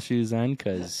basketball shoes then,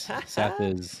 because Seth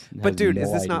is. But dude, no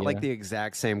is this idea. not like the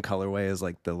exact same colorway as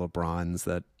like the LeBrons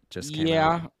that just came out?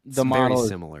 Yeah, It's the model very is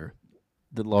similar.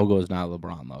 The logo is not a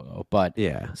LeBron logo, but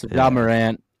Yeah. So Ja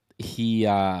Morant, he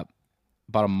about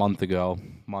a month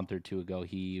or two ago,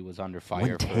 he was under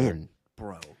fire 110,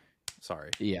 bro.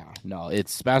 Sorry. Yeah, no,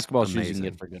 it's basketball shoes you Amazing. can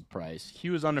get for a good price. He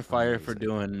was under fire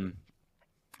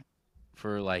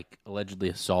for like allegedly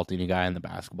assaulting a guy in the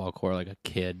basketball court, like a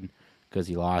kid, because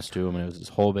he lost to him, and it was this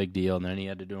whole big deal. And then he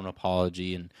had to do an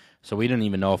apology, and so we didn't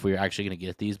even know if we were actually going to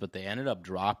get these, but they ended up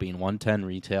dropping 110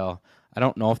 retail. I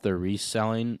don't know if they're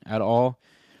reselling at all,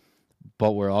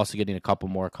 but we're also getting a couple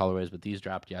more colorways. But these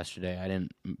dropped yesterday. I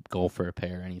didn't go for a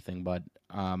pair or anything, but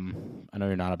I know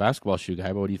you're not a basketball shoe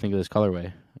guy, but what do you think of this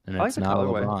colorway? And I like it's the not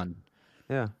colorway. LeBron.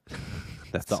 Yeah.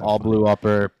 That's The so all funny. blue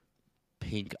upper,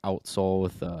 pink outsole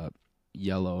with a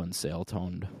yellow and sail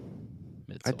toned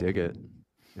midsole. I dig it.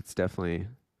 It's definitely.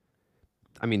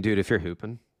 I mean, dude, if you're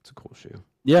hooping, it's a cool shoe.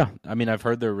 Yeah, I mean, I've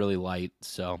heard they're really light,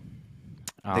 so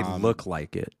They look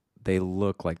like it. They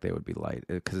look like they would be light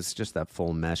because it's just that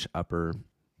full mesh upper.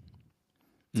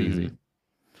 It's easy.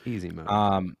 Easy mode.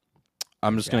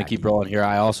 I'm just gonna keep rolling here.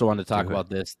 I also wanted to talk about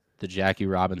the Jackie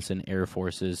Robinson Air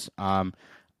Forces.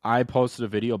 I posted a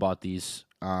video about these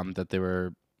that they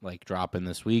were like dropping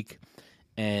this week,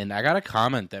 and I got a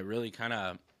comment that really kind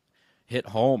of hit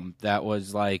home. That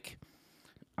was like,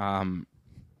 why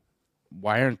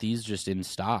aren't these just in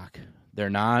stock? They're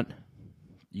not.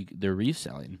 They're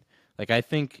reselling. Like, I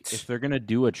think if they're gonna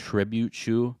do a tribute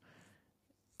shoe,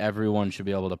 everyone should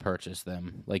be able to purchase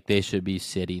them. Like, they should be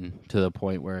sitting to the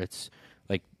point where it's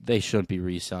like they shouldn't be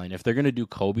reselling. If they're gonna do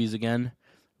Kobe's again,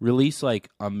 release like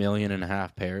 1.5 million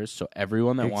pairs, so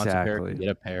everyone that wants a pair can get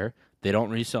a pair. They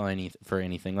don't resell for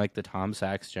anything, like the Tom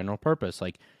Sachs general purpose.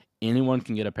 Like, anyone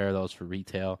can get a pair of those for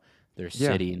retail. They're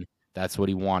sitting. That's what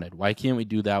he wanted. Why can't we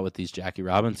do that with these Jackie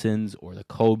Robinsons or the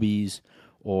Kobe's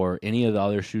or any of the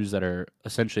other shoes that are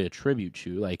essentially a tribute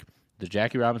shoe? Like the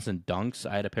Jackie Robinson Dunks,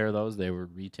 I had a pair of those. They were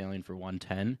retailing for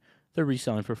 110. They're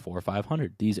reselling for $400 or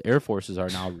 $500. These Air Forces are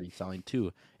now reselling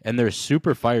too, and they're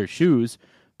super fire shoes.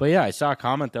 But yeah, I saw a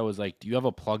comment that was like, "Do you have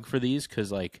a plug for these?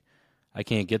 Because like, I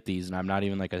can't get these, and I'm not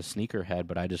even like a sneakerhead,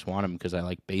 but I just want them because I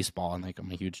like baseball and like I'm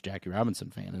a huge Jackie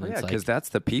Robinson fan." And yeah, because that's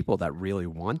the people that really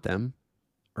want them,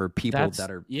 or people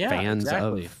that are fans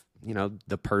of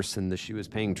the person the shoe is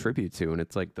paying tribute to, and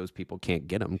it's like those people can't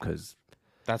get them because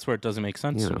that's where it doesn't make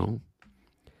sense.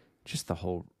 Just the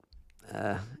whole.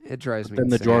 It drives me. Then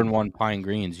insane. the Jordan 1 Pine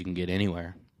Greens you can get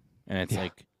anywhere, and it's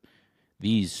like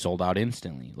these sold out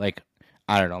instantly. Like,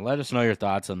 I don't know. Let us know your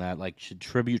thoughts on that. Like, should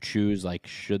tribute shoes, like,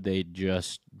 should they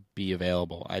just be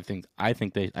available? I think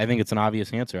it's an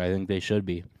obvious answer. I think they should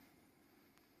be.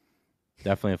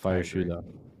 Definitely a fire shoe though.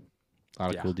 A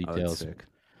lot of cool details.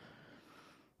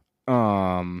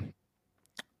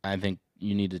 I think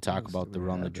you need to talk about the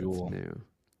Run the Jewel.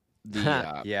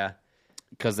 Yeah.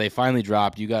 Because they finally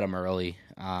dropped. You got them early.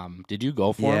 Did you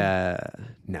go for them? Yeah.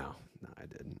 No, I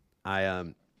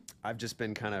didn't. I've just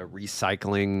been kind of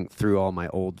recycling through all my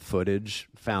old footage.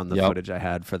 Found the footage I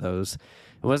had for those.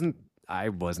 I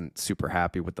wasn't super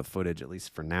happy with the footage, at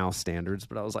least for now standards.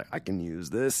 But I was like, I can use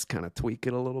this, kind of tweak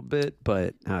it a little bit.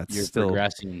 But You're still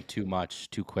progressing too much,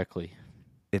 too quickly.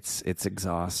 It's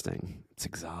exhausting. It's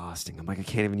exhausting. I'm like, I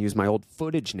can't even use my old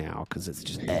footage now because it's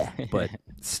just. But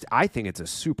I think it's a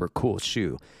super cool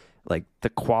shoe. Like the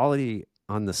quality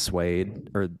on the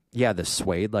suede, the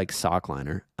suede like sock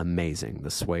liner, amazing. The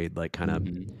suede like kind of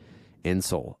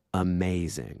insole,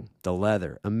 amazing. The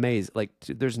leather, amazing. Like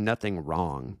there's nothing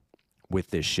wrong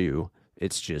with this shoe.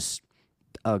 It's just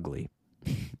ugly.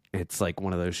 It's like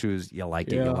one of those shoes you like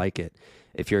it, you like it.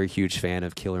 If you're a huge fan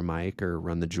of Killer Mike or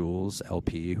Run the Jewels,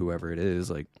 LP, whoever it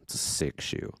is, like it's a sick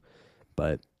shoe.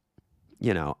 But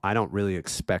I don't really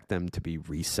expect them to be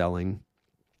reselling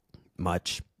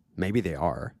much. Maybe they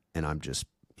are, and I'm just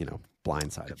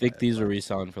blindsided. I think these are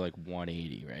reselling for like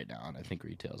 $180 right now, and I think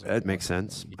retail's. That makes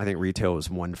sense. I think retail is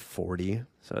 $140,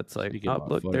 so it's like, oh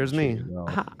look, there's me.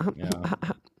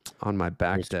 on my We're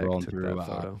back deck scrolling took through that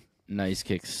photo. Nice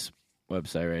Kicks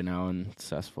website right now, and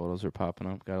Seth's photos are popping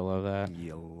up. Gotta love that.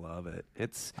 You love it.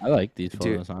 It's I like these dude.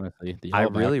 photos, honestly. The I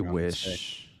yellow really background is sick.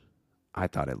 wish. I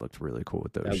thought it looked really cool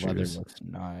with those That leather shoes. looks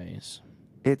nice.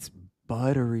 It's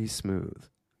buttery smooth.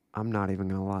 I'm not even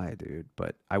gonna lie, dude.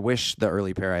 But I wish the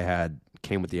early pair I had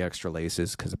came with the extra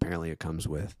laces because apparently it comes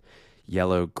with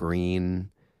yellow,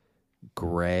 green,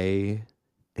 gray,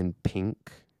 and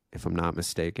pink, if I'm not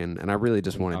mistaken. And I really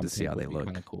just wanted to see how they look.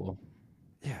 Kind of cool.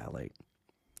 Yeah, like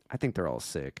I think they're all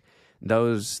sick.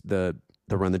 Those the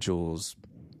Run the Jewels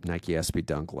Nike SB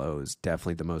Dunk Lows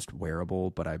definitely the most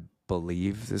wearable, but I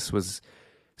believe this was.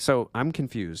 So I'm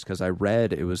confused because I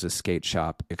read it was a skate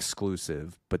shop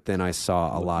exclusive, but then I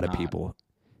saw a lot of people,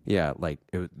 like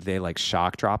they like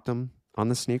shock dropped them on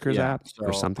the sneakers app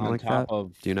or something like that.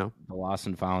 Do you know? The Lost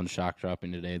and Found shock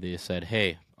dropping today, they said,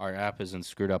 "Hey, our app isn't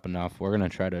screwed up enough. We're gonna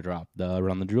try to drop the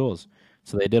Run the Jewels."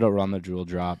 So they did a Run the Jewel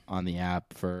drop on the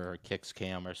app for Kicks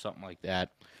Cam or something like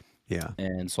that. Yeah,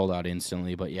 and sold out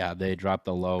instantly. But yeah, they dropped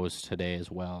the lows today as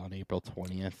well on April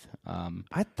 20th.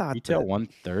 I thought retail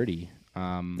 130.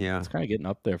 Yeah, it's kind of getting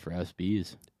up there for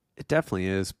SBs. It definitely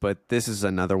is, but this is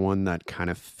another one that kind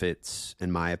of fits,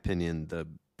 in my opinion, the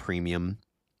premium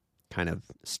kind of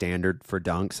standard for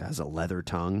dunks. Has a leather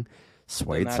tongue,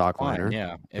 suede sock liner.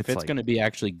 Yeah, if it's going to be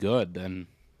actually good, then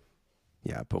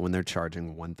yeah. But when they're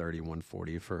charging 130,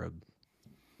 140 for a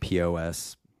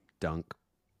POS dunk,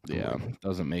 yeah,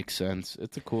 doesn't make sense.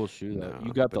 It's a cool shoe though. No,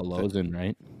 you got the lows in,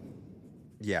 right?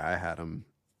 Yeah, I had them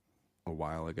a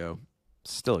while ago.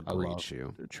 Still a great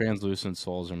shoe. Translucent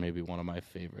soles are maybe one of my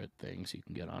favorite things you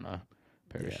can get on a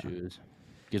pair of shoes.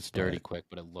 Gets dirty quick,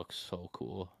 but it looks so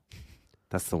cool.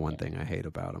 That's the one thing I hate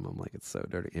about them. I'm like, it's so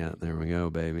dirty. Yeah, there we go,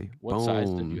 baby. What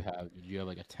size did you have? Did you have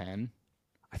like a 10?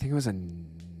 I think it was a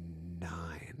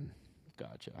 9.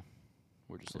 Gotcha.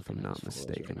 We're just looking, if I'm not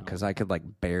mistaken, because I could like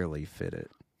barely fit it.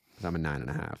 Because I'm a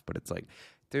 9.5, but it's like,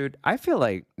 dude, I feel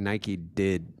like Nike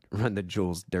did run the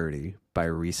jewels dirty by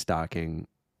restocking.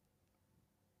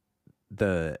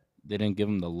 They didn't give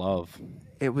them the love.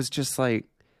 It was just like,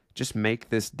 just make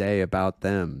this day about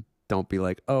them. Don't be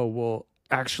like, oh, well,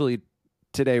 actually,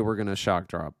 today we're going to shock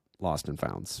drop Lost and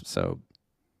Founds. So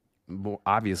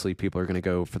obviously people are going to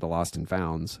go for the Lost and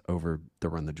Founds over the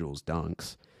Run the Jewels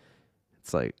dunks.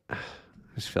 It's like, I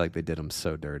just feel like they did them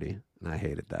so dirty, and I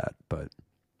hated that. But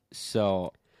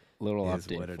so, little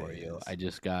update for you. I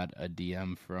just got a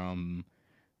DM from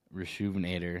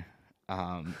Rejuvenator.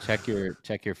 Check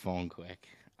your phone quick.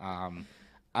 I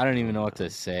don't even know what to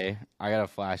say. I gotta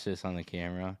flash this on the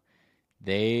camera.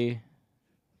 They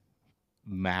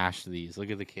mashed these. Look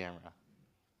at the camera.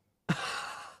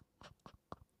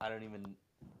 I don't even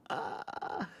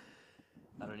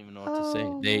know what to say.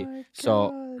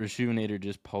 Rejuvenator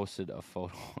just posted a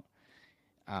photo.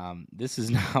 This is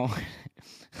not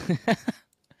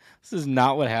this is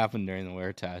not what happened during the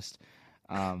wear test.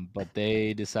 But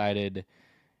they decided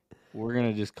we're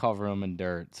gonna just cover them in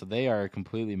dirt. So they are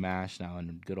completely mashed now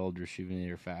in good old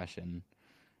Rejuvenator fashion.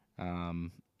 I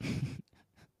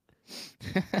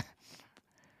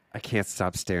can't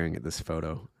stop staring at this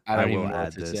photo. I will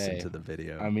add this into the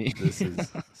video. I mean, this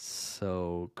is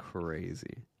so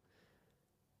crazy.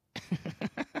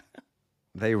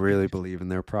 They really believe in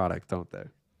their product, don't they?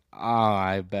 Oh,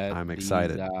 I bet. I'm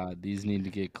excited. These need to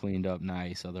get cleaned up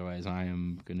nice. Otherwise, I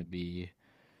am going to be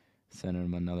sending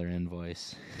them another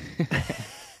invoice.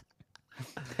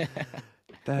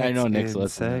 I know Nick's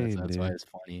listening. That's why it's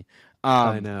funny.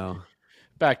 I know.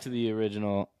 Back to the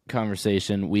original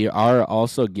conversation. We are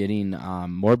also getting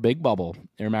more Big Bubble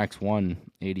Air Max 1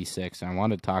 86. I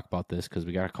wanted to talk about this because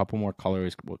we got a couple more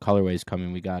colorways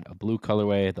coming. We got a blue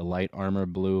colorway, the light armor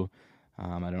blue.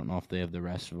 I don't know if they have the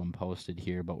rest of them posted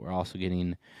here, but we're also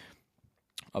getting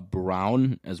a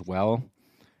brown as well,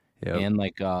 and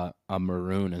like a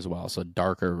maroon as well, so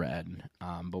darker red.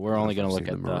 But we're only going to look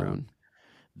at maroon,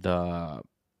 the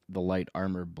light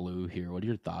armor blue here. What are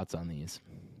your thoughts on these?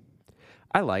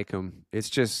 I like them.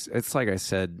 It's like I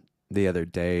said the other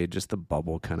day, just the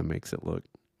bubble kind of makes it look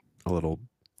a little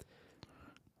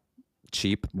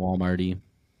cheap. Walmart-y.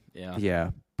 Yeah.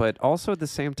 Yeah. But also at the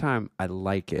same time, I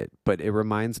like it. But it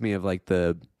reminds me of like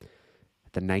the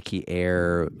Nike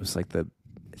Air. It was like the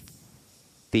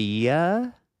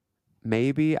Thea,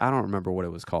 maybe. I don't remember what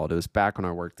it was called. It was back when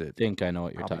I worked at. I think I know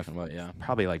what you're talking about. Yeah,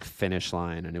 probably like Finish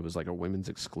Line, and it was like a women's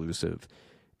exclusive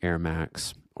Air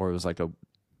Max, or it was like a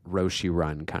Roshi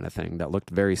Run kind of thing that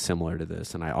looked very similar to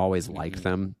this. And I always liked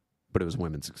them, but it was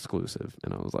women's exclusive,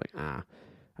 and I was like,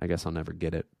 I guess I'll never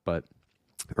get it, but.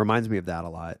 It reminds me of that a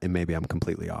lot, and maybe I'm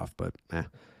completely off, but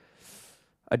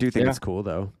I do think it's cool,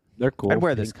 though. They're cool. I'd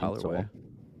wear this Pink insole. colorway.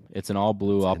 It's an all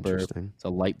blue It's upper. interesting. It's a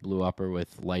light blue upper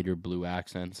with lighter blue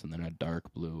accents, and then a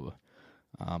dark blue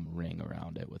ring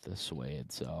around it with a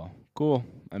suede. So cool.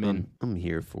 I mean, I'm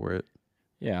here for it.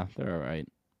 yeah, they're all right.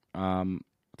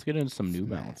 Let's get into some New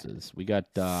Balances. We got.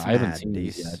 I haven't seen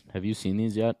these yet. Have you seen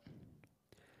these yet?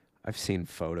 I've seen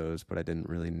photos, but I didn't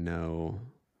really know.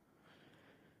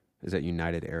 Is that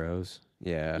United Arrows?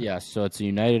 Yeah. Yeah. So it's a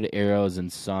United Arrows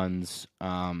and Sons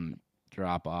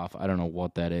drop off. I don't know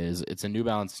what that is. It's a New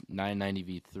Balance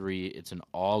 990 V3. It's an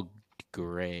all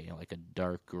gray, like a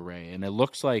dark gray, and it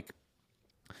looks like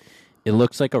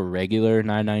a regular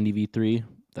 990 V3.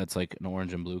 That's like an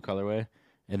orange and blue colorway,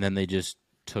 and then they just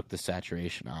took the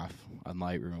saturation off on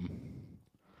Lightroom.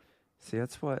 See,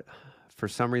 that's what. For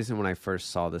some reason, when I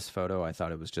first saw this photo, I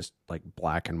thought it was just like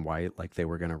black and white, like they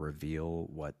were going to reveal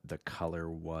what the color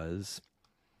was.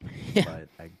 Yeah. But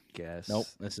I guess. Nope,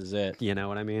 this is it. You know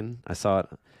what I mean? I saw it.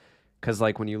 Because,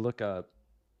 like, when you look up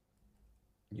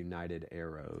United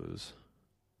Arrows,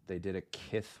 they did a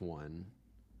Kith one.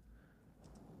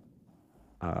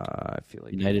 I feel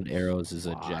like United Arrows is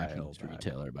a Japanese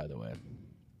retailer, by the way.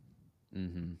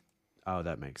 Mm-hmm. Oh,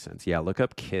 that makes sense. Yeah, look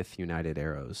up Kith United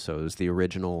Arrows. So it was the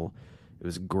original. It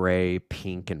was gray,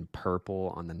 pink, and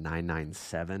purple on the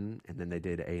 997, and then they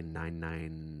did a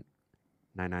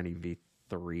 990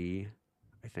 V3,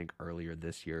 I think earlier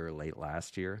this year or late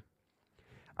last year.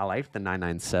 I liked the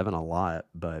 997 a lot,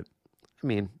 but I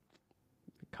mean,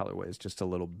 the colorway is just a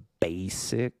little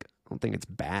basic. I don't think it's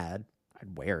bad.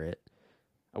 I'd wear it.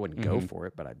 I wouldn't go for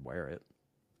it, but I'd wear it.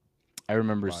 I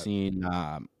remember seeing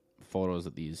photos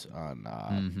of these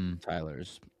on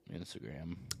Tyler's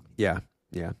Instagram. Yeah.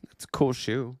 Yeah, it's a cool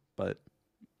shoe, but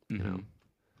you know,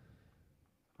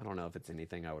 I don't know if it's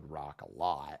anything I would rock a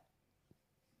lot.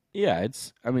 Yeah,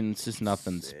 it's just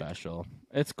nothing special.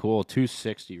 It's cool.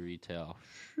 $260 retail.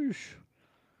 Sheesh.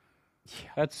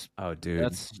 Yeah.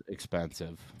 That's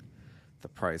expensive. The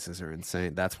prices are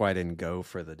insane. That's why I didn't go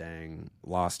for the dang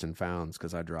Lost and Founds,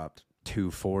 because I dropped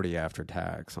 $240 after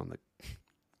tax on the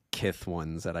Kith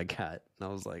ones that I got. And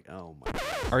I was like, oh my God.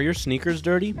 Are your sneakers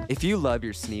dirty? If you love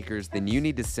your sneakers, then you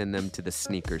need to send them to the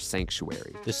Sneaker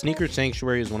Sanctuary. The Sneaker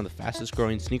Sanctuary is one of the fastest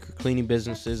growing sneaker cleaning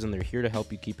businesses, and they're here to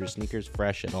help you keep your sneakers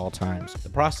fresh at all times. The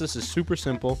process is super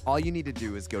simple. All you need to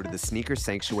do is go to the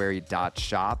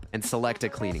sneakersanctuary.shop and select a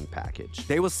cleaning package.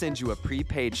 They will send you a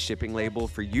prepaid shipping label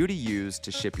for you to use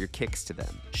to ship your kicks to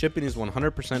them. Shipping is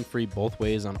 100% free both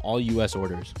ways on all U.S.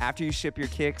 orders. After you ship your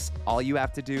kicks, all you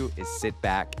have to do is sit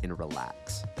back and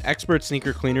relax. The expert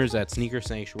sneaker cleaners at Sneaker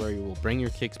Sanctuary will bring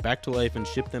your kicks back to life and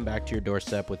ship them back to your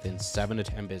doorstep within 7 to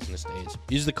 10 business days.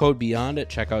 Use the code BEYOND at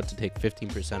checkout to take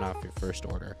 15% off your first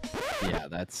order. Yeah,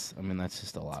 that's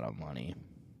just a lot of money.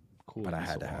 Cool. But I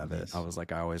had to have it. I was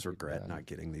like, I always regret not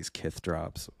getting these Kith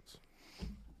drops.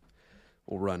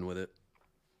 We'll run with it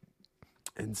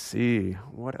and see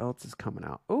what else is coming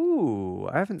out. Ooh,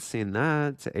 I haven't seen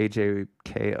that. It's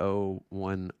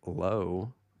AJKO1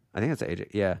 low. I think it's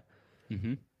AJ. Yeah.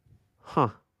 Mm-hmm.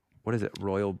 Huh. What is it?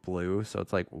 Royal blue. So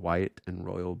it's like white and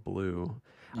royal blue.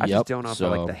 I just don't know if I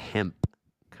like the hemp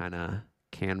kind of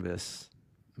canvas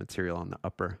material on the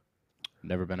upper.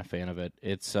 Never been a fan of it.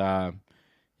 It's so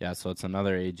it's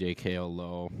another AJKO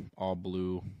low, all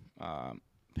blue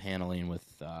paneling with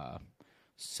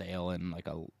sail and like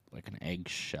an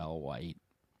eggshell white.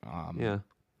 Yeah.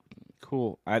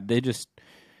 Cool.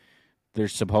 They're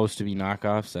supposed to be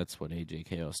knockoffs. That's what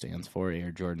AJKO stands for,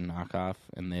 Air Jordan knockoff,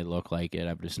 and they look like it.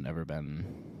 I've just never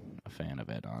been a fan of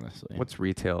it, honestly. What's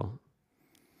retail?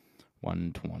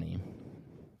 $120.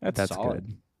 That's solid.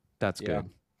 Good. That's good.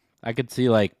 I could see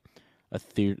like a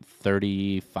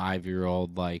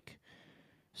 35-year-old like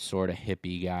sort of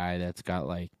hippie guy that's got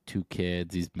like 2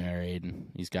 kids. He's married.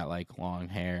 He's got like long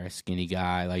hair. Skinny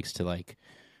guy, likes to like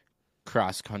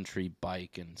cross country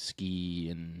bike and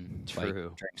ski and like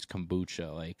drinks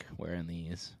kombucha, like wearing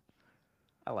these.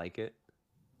 I like it.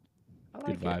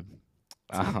 Good vibe.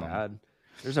 It's not bad.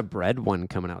 There's a bread one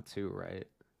coming out too, right?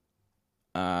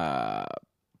 I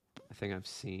think I've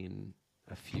seen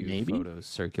a few photos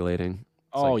circulating.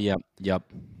 It's yep.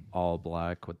 All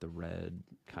black with the red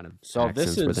kind of so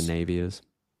accents where the navy is.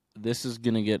 This is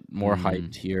gonna get more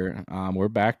hyped here. We're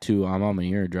back to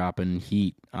Amamir dropping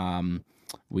heat.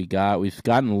 We've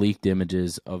gotten leaked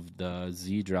images of the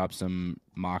Z drop some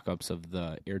mock-ups of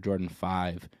the Air Jordan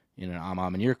 5 in an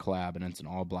Amamir collab, and it's an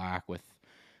all black with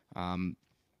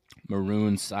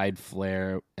maroon side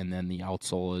flare, and then the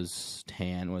outsole is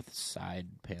tan with side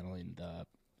paneling.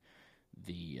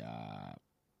 The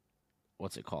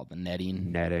what's it called? The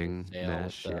netting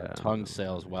mesh, tongue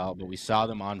sail as well. But we saw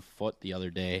them on foot the other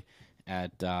day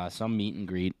at some meet and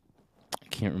greet.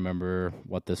 can't remember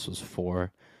what this was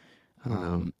for. I don't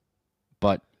know.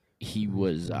 But he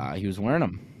was wearing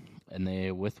them, and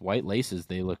they with white laces.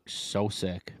 They look so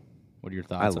sick. What are your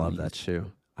thoughts? I love that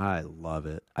shoe. I love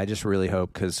it. I just really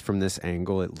hope, because from this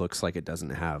angle, it looks like it doesn't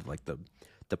have like the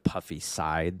puffy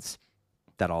sides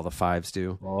that all the 5s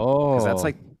do. Oh, Because that's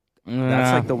like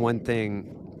the one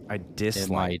thing I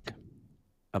dislike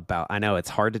about. I know it's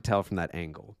hard to tell from that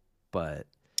angle, but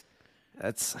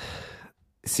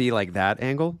see, like that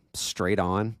angle straight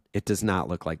on, it does not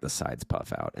look like the sides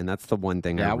puff out, and that's the one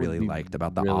thing I really liked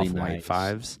about the really off-white nice.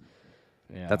 5s.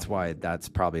 Yeah. That's why that's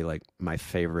probably like my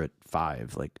favorite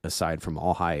 5. Like aside from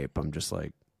all hype, I'm just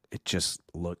like, it just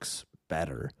looks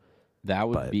better. That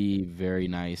would be very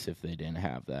nice if they didn't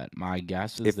have that. My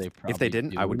guess is if they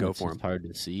didn't, I would go for them. It's hard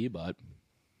to see, but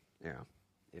yeah,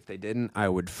 if they didn't, I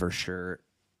would for sure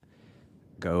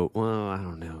go. Well, I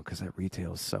don't know, because that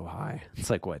retail is so high. It's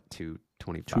like what, $225?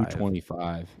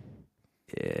 $225.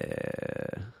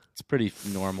 Yeah, It's pretty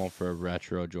normal for a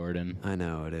retro Jordan. I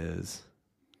know it is.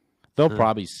 They'll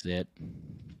probably sit.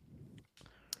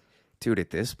 Dude,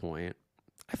 at this point,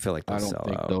 I feel like they'll sell out. I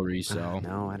don't think they'll resell.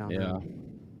 No, I don't know.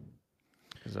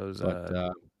 Because those,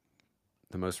 But,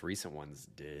 the most recent ones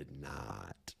did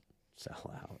not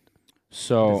sell out.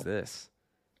 So, what is this?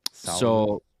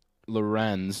 So,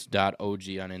 Lorenz.og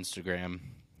on Instagram,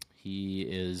 he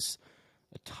is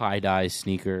a tie-dye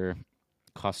sneaker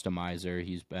customizer.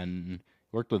 He's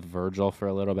worked with Virgil for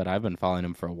a little bit. I've been following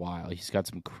him for a while. He's got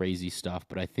some crazy stuff,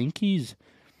 but I think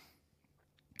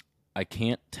I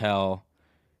can't tell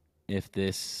if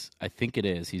I think it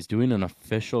is. He's doing an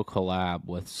official collab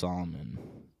with Salomon.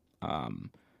 And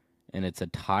it's a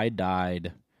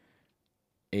tie-dyed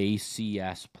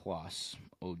ACS Plus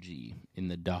OG in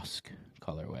the dusk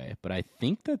colorway. But I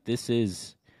think that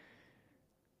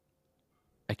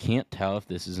I can't tell if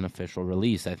this is an official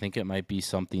release. I think it might be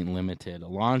something limited. A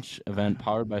launch event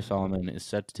powered by Salomon is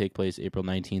set to take place April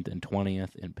 19th and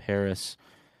 20th in Paris.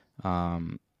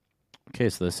 Okay,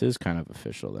 so this is kind of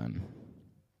official then.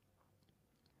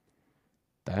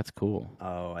 That's cool.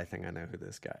 Oh, I think I know who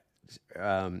this guy is.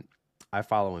 I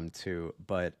follow him too,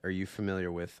 but are you familiar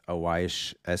with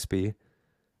Awaish SB?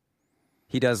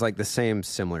 He does like the same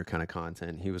similar kind of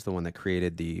content. He was the one that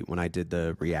created when I did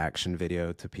the reaction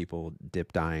video to people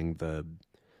dip dyeing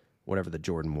whatever the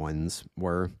Jordan 1s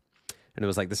were. And it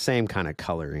was like the same kind of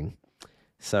coloring.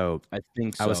 So I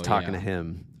think so, I was talking to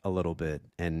him a little bit,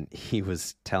 and he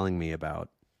was telling me about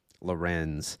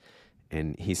Lorenz,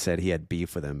 and he said he had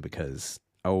beef with him because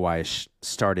Awaish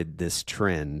started this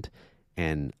trend,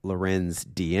 and Lorenz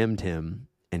DM'd him,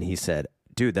 and he said,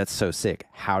 dude, that's so sick.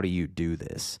 How do you do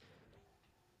this?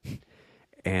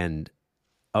 And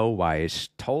Awaish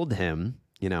told him,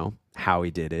 how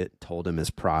he did it, told him his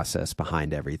process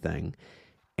behind everything.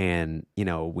 And,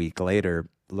 a week later,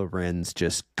 Lorenz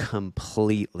just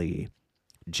completely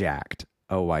jacked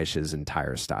Awaish's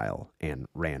entire style and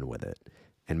ran with it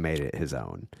and made it his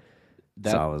own.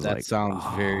 So I was that sounds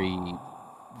very,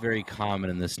 very common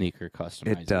in the sneaker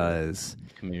customizer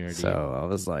community. So I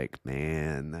was like,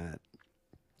 man, that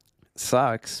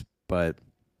sucks, but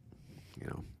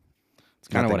it's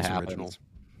kind of what happens. Original.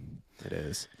 It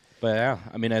is. But yeah,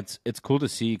 I mean, it's cool to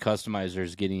see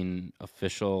customizers getting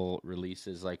official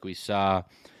releases, like we saw.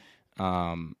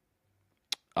 Andu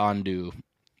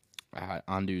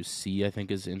C, I think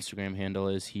his Instagram handle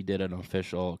is. He did an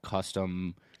official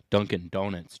custom Dunkin'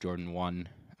 Donuts Jordan 1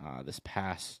 this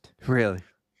past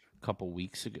couple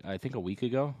weeks ago, I think a week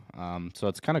ago. So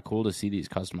it's kind of cool to see these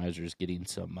customizers getting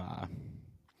some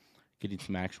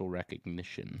actual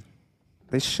recognition.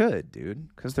 They should,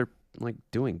 dude, because they're like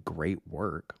doing great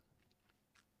work.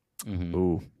 Mm-hmm.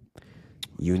 Ooh,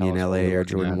 Union LA Air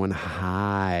Jordan 1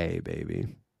 high, baby.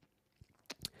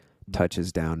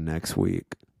 Touches down next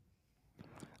week.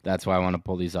 That's why I want to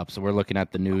pull these up. So we're looking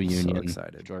at the new Union so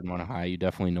excited. Jordan 1 high. You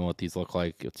definitely know what these look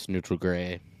like. It's neutral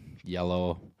gray,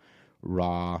 yellow,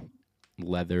 raw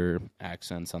leather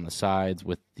accents on the sides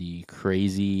with the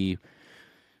crazy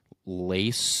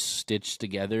lace stitched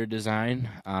together design.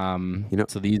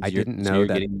 So these I didn't know you're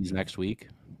that getting these next week.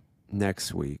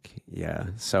 Next week, yeah.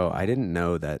 So I didn't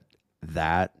know that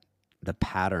the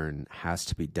pattern has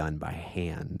to be done by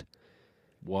hand.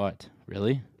 What?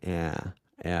 Really? Yeah.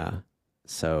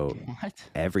 So what?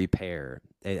 Every pair,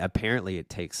 apparently it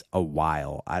takes a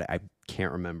while. I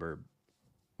can't remember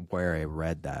where I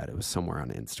read that. It was somewhere on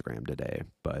Instagram today,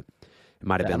 but it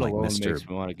might have been like Mr.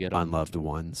 Unloved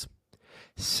Ones.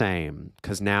 Same,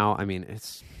 because now, I mean,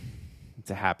 it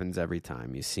happens every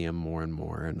time. You see them more and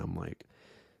more, and I'm like,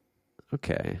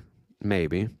 okay,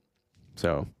 maybe.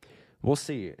 So we'll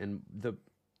see. And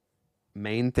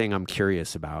main thing I'm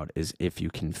curious about is if you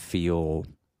can feel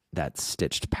that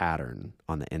stitched pattern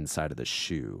on the inside of the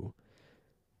shoe.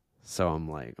 So I'm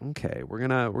like, okay, we're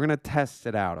gonna test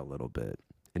it out a little bit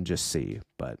and just see.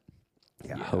 But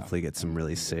yeah, hopefully get some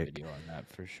really sick video on that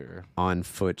for sure. On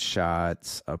foot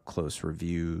shots, up close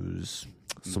reviews,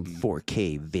 some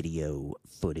 4K video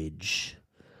footage.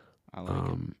 I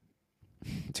like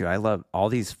it. Dude, I love all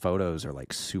these photos are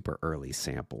like super early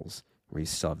samples where you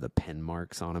still have the pin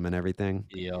marks on them and everything.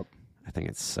 Yep. I think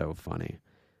it's so funny.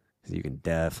 You can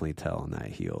definitely tell on that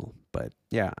heel. But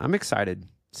yeah, I'm excited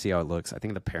to see how it looks. I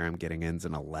think the pair I'm getting in's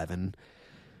an 11,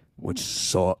 which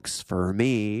sucks for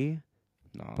me.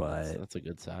 No, but that's a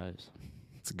good size.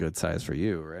 It's a good size for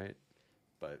you, right?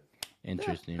 But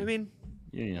interesting. Yeah, I mean,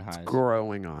 it's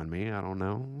growing on me. I don't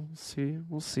know.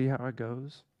 We'll see how it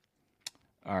goes.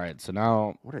 All right, so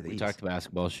now what are these? We talked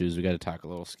basketball shoes. We got to talk a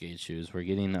little skate shoes. We're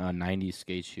getting a 90s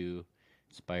skate shoe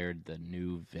inspired the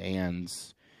new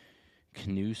Vans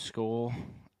Canoe Skull.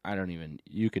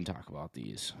 You can talk about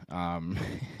these.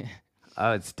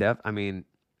 It's I mean,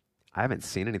 I haven't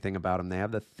seen anything about them. They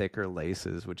have the thicker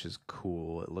laces, which is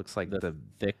cool. It looks like the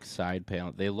thick side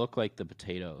panel. They look like the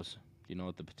potatoes. Do you know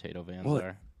what the potato Vans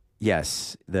are?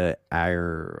 Yes,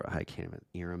 I can't even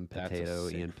Ian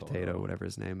Potato, whatever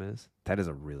his name is. That is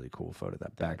a really cool photo.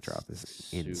 That backdrop is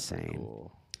insane.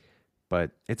 Cool.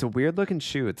 But it's a weird looking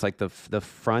shoe. It's like the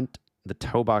front, the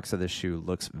toe box of the shoe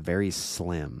looks very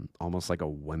slim, almost like a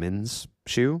women's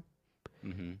shoe.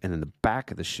 Mm-hmm. And then the back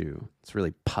of the shoe, it's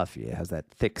really puffy. It has that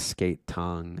thick skate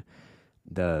tongue,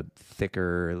 the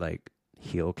thicker like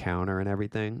heel counter and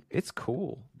everything. It's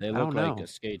cool. They look like a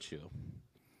skate shoe.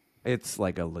 It's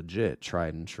like a legit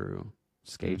tried and true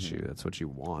skate shoe. That's what you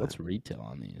want. What's retail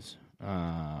on these?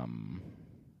 I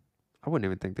wouldn't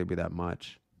even think they'd be that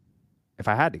much. If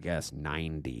I had to guess,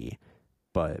 90,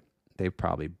 but they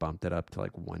probably bumped it up to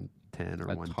like 110 or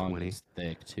 120. Is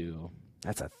thick too.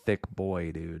 That's a thick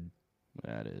boy, dude.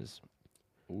 That is.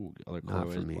 Ooh, other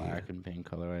colorways, black and pink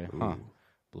colorway. Ooh. Huh.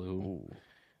 Blue. Ooh.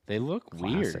 They look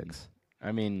Classics. Weird.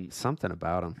 I mean, something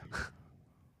about them.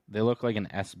 They look like an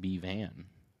SB van.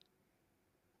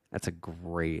 That's a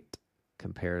great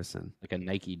comparison. Like a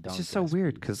Nike Dunk. It's just so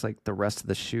weird because like the rest of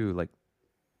the shoe, like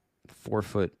 4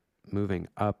 foot moving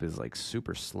up is like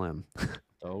super slim.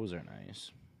 Those are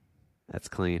nice. That's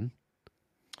clean.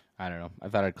 I don't know. I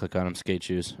thought I'd click on them skate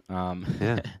shoes.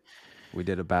 Yeah. We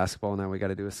did a basketball. Now we got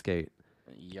to do a skate.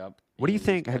 Yep. What do you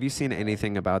think? Have you seen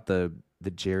anything about the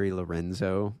Jerry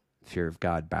Lorenzo Fear of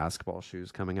God basketball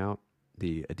shoes coming out?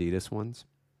 The Adidas ones?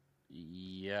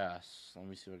 Yes. Let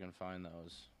me see if I can find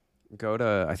those. Go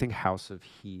to, I think House of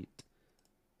Heat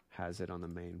has it on the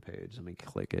main page. Let me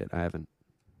click it. I haven't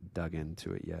dug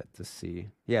into it yet to see.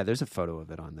 Yeah, there's a photo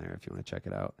of it on there if you want to check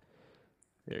it out.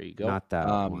 There you go. Not that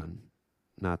one.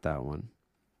 Not that one.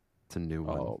 It's a new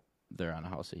one. Oh, they're on a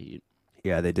House of Heat.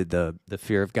 Yeah, they did the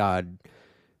Fear of God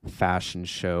fashion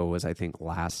show was, I think,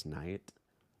 last night,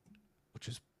 which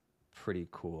is pretty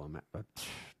cool.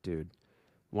 Dude,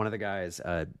 one of the guys,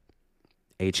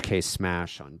 HK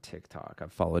Smash on TikTok.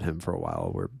 I've followed him for a while.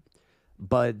 We're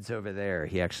buds over there.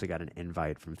 He actually got an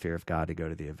invite from Fear of God to go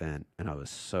to the event, and I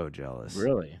was so jealous.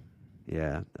 Really?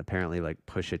 Yeah. Apparently, like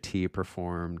Pusha T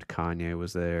performed. Kanye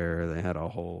was there. They had it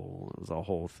was a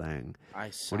whole thing.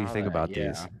 What do you think about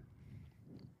these?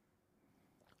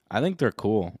 I think they're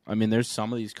cool. I mean, there's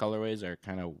some of these colorways are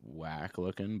kind of whack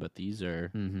looking, but these are.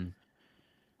 Mm-hmm.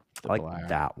 I like black.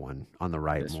 That one on the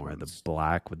right more. The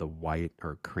black with the white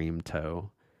or cream toe.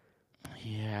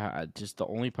 Yeah, just the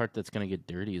only part that's gonna get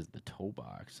dirty is the toe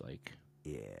box. Like,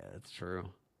 yeah, that's true.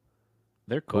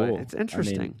 They're cool. But it's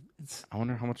interesting. I mean, I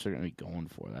wonder how much they're gonna be going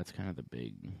for. That's kind of the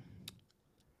big.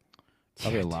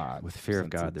 Probably a lot. With Fear of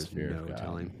God, there's no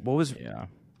telling. What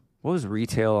was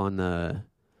retail on the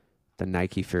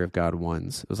Nike Fear of God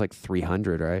ones? It was like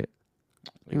 300, right?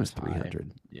 I think it was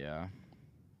 300. Yeah.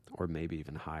 Or maybe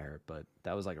even higher, but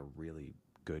that was like a really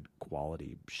good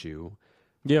quality shoe.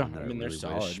 Yeah, I mean, they're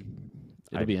solid.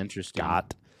 It'll be interesting.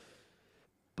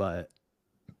 But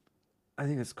I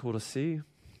think it's cool to see.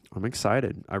 I'm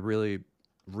excited. I really,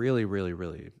 really, really,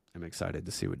 really am excited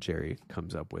to see what Jerry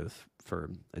comes up with for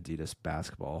Adidas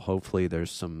basketball. Hopefully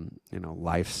there's some,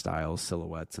 lifestyle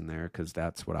silhouettes in there because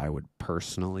that's what I would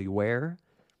personally wear.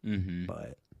 Mm-hmm.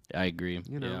 But I agree.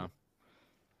 Yeah.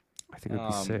 I think it'd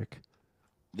be sick.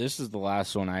 This is the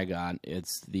last one I got.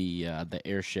 It's the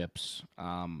airships.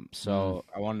 So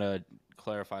I wanted to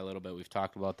clarify a little bit. We've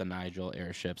talked about the Nigel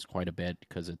airships quite a bit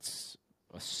because it's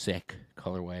a sick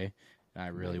colorway. I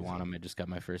really want them. I just got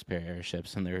my first pair of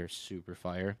airships, and they're super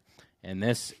fire. And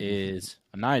this is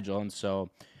a Nigel, and so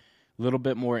little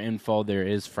bit more info. There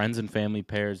is friends and family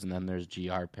pairs, and then there's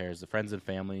GR pairs. The friends and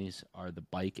families are the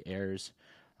bike Airs,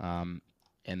 and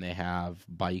they have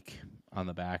bike on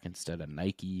the back instead of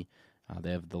Nike.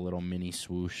 They have the little mini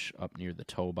swoosh up near the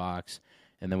toe box.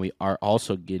 And then we are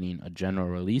also getting a general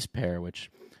release pair, which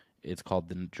it's called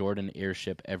the Jordan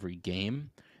Airship Every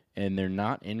Game. And they're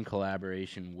not in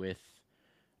collaboration with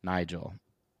Nigel.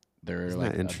 They're Isn't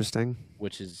like that interesting?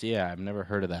 which is, I've never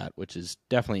heard of that, which is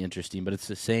definitely interesting. But it's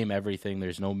the same everything.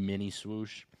 There's no mini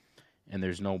swoosh, and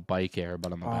there's no bike air,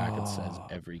 but on the back it says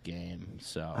Every Game.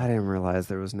 So I didn't realize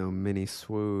there was no mini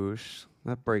swoosh.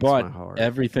 That breaks but my heart.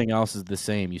 everything else is the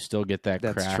same. You still get that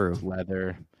That's cracked true.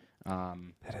 leather.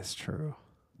 That is true.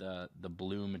 The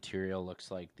blue material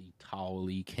looks like the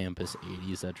Towley Campus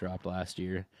 80s that dropped last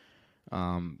year.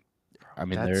 I mean,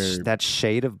 that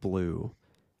shade of blue,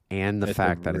 and the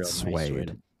fact that it's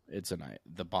suede. It's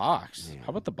the box. Man. How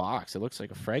about the box? It looks like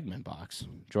a fragment box.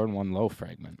 Jordan 1 Low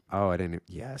fragment. Oh, I didn't.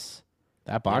 Yes.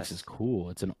 That box is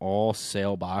cool. It's an all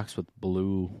sale box with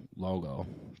blue logo,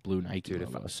 blue Nike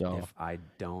logo. If I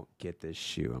don't get this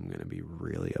shoe, I'm gonna be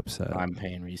really upset. I'm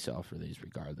paying resale for these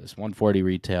regardless. $140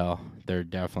 retail. They're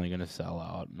definitely gonna sell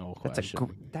out. No question.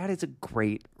 That is a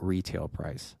great retail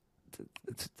price.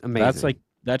 It's amazing.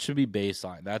 That should be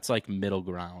baseline. That's like middle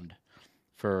ground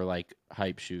for like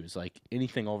hype shoes. Like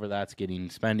anything over that's getting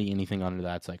spendy. Anything under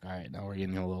that's like, all right, now we're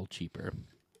getting a little cheaper.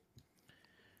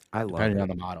 I love it. Depending on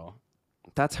the model.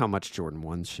 That's how much Jordan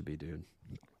 1s should be, dude.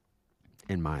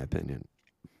 In my opinion.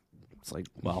 It's like,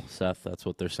 well, Seth, that's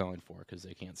what they're selling for because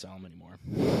they can't sell them anymore.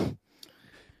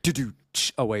 dude.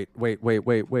 Oh, wait.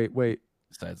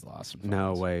 Besides lost some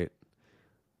No, wait.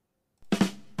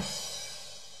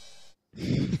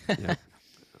 Yeah.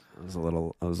 I was a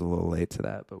little late to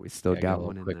that, but we still got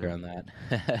one in quicker there. on that.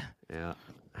 Yeah.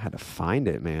 I had to find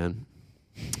it, man.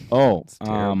 Oh, It's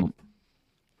terrible.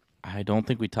 I don't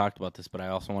think we talked about this, but I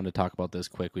also wanted to talk about this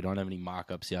quick. We don't have any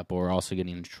mock-ups yet, but we're also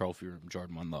getting a trophy room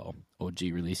Jordan 1 Low OG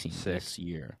releasing this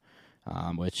year,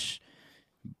 which,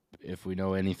 if we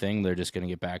know anything, they're just going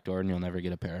to get backdoored and you'll never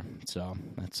get a pair. So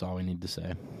that's all we need to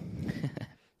say.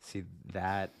 See,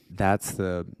 that's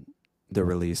the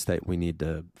release that we need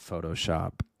to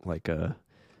Photoshop. Like,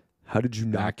 how did you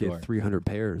not Backdoor. get 300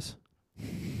 pairs?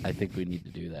 I think we need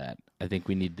to do that. I think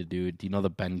we need to do you know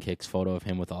the Ben Kicks photo of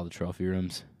him with all the trophy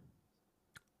rooms?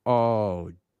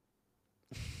 Oh,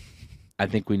 I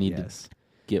think we need yes. to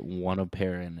get one a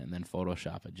pair in and then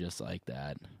Photoshop it just like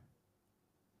that.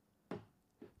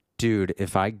 Dude,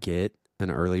 if I get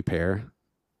an early pair,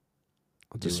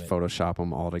 I'll Do just it. Photoshop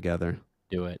them all together.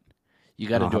 Do it. You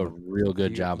got to I'll do a have real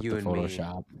good job with you the and me.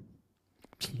 Photoshop.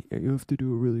 Yeah, you have to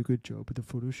do a really good job with the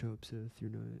Photoshop, Seth. You're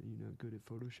not good at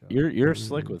Photoshop. You're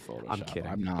slick with Photoshop. I'm kidding.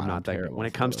 I'm not that good. terrible When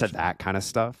with it comes to Photoshop. that kind of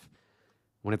stuff,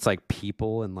 when it's like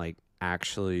people and like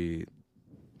actually,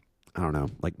 I don't know,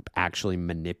 like actually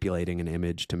manipulating an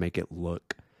image to make it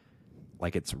look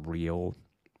like it's real,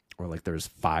 or like there's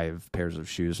 5 pairs of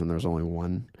shoes and there's only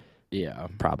one. Yeah.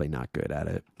 Probably not good at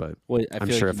it, but Well, I'm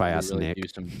feel sure like if you I could asked really Nick, do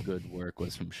some good work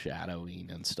with some shadowing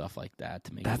and stuff like that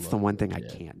to make. that's it the look one thing I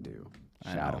legit. can't do.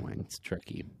 I know, Shadowing. it's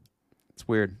tricky. It's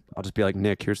weird. I'll just be like,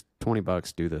 Nick, here's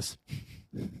 $20. Do this.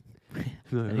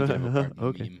 Anytime a part of the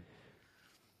Okay. meme.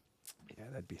 Yeah,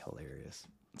 that'd be hilarious.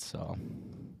 So,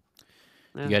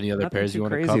 Yeah, you got any other nothing pairs too you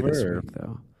want to crazy cover? this Or? week,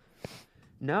 though?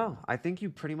 No, I think you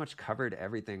pretty much covered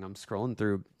everything. I'm scrolling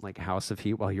through like House of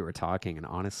Heat while you were talking, and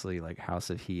honestly, like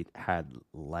House of Heat had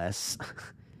less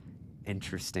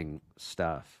interesting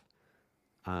stuff.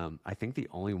 I think the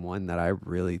only one that I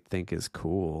really think is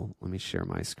cool. Let me share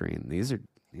my screen. These are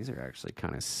actually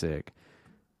kind of sick.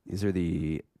 These are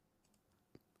the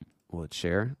will it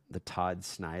share the Todd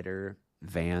Snyder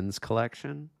Vans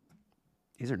collection.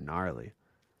 These are gnarly.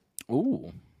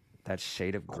 Ooh, That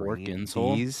shade of Cork green.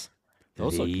 insole?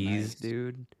 Those look These, nice.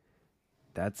 dude.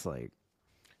 That's like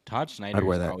Todd Snyder. I'd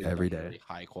wear has that always every done day. really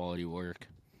high quality work.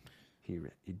 he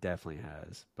definitely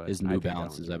has. But His I New think that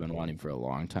Balances one's I've been wanting for a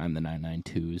long time. The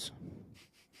 992s.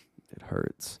 It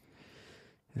hurts.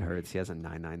 It hurts. He has a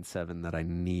 997 that I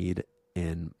need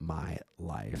in my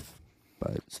life.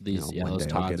 But So these, one those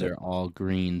day I'll Todds get it. are all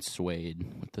green suede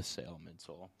with the sail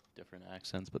midsole. Different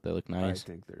accents, but they look I nice.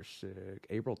 think they're sick.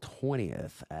 April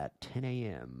 20th at 10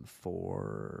 a.m.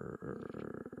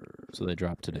 for. So they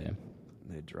dropped today.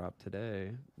 They dropped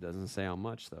today. Doesn't say how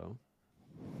much though,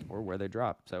 or where they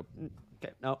dropped. So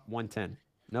okay, no, 110.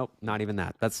 Nope, not even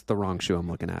that. That's the wrong shoe I'm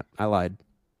looking at. I lied.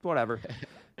 Whatever.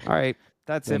 All right,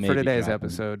 that's They it may for be today's dropping.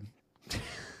 episode.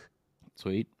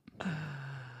 Sweet.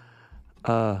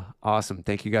 Awesome.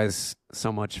 Thank you guys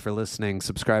so much for listening.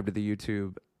 Subscribe to the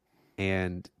YouTube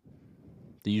and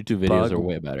The YouTube videos are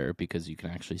way better because you can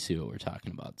actually see what we're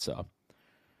talking about. So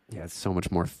yeah, it's so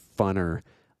much more funner.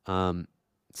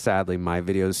 Sadly, my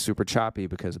video is super choppy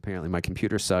because apparently my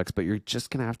computer sucks, but you're just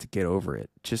going to have to get over it.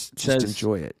 Just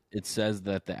enjoy it. It says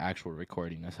that the actual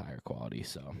recording is higher quality,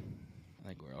 so I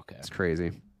think we're okay. It's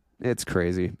crazy. It's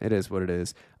crazy. It is what it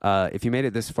is. If you made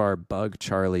it this far, bug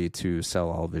Charlie to sell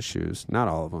all of his shoes. Not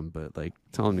all of them, but like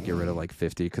tell him to get rid of like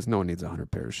 50 because no one needs 100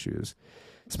 pairs of shoes,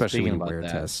 especially when you wear a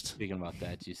test. Speaking about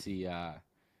that, you see,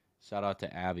 shout out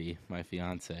to Abby, my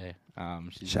fiance.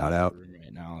 She's Shout in the out room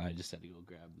right now. I just had to go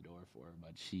grab the door for her,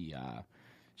 but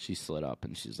she slid up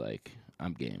and she's like,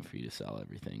 "I'm game for you to sell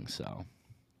everything." So,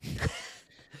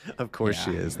 of course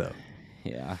she is, though.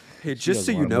 Yeah. Hey, just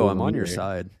so you know, I'm on your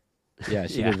side. Yeah,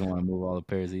 she doesn't want to move all the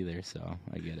pairs either, so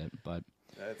I get it. But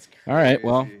that's crazy. All right.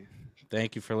 Well,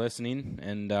 thank you for listening,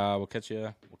 and we'll catch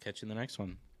you in the next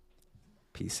one.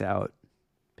 Peace out.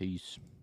 Peace.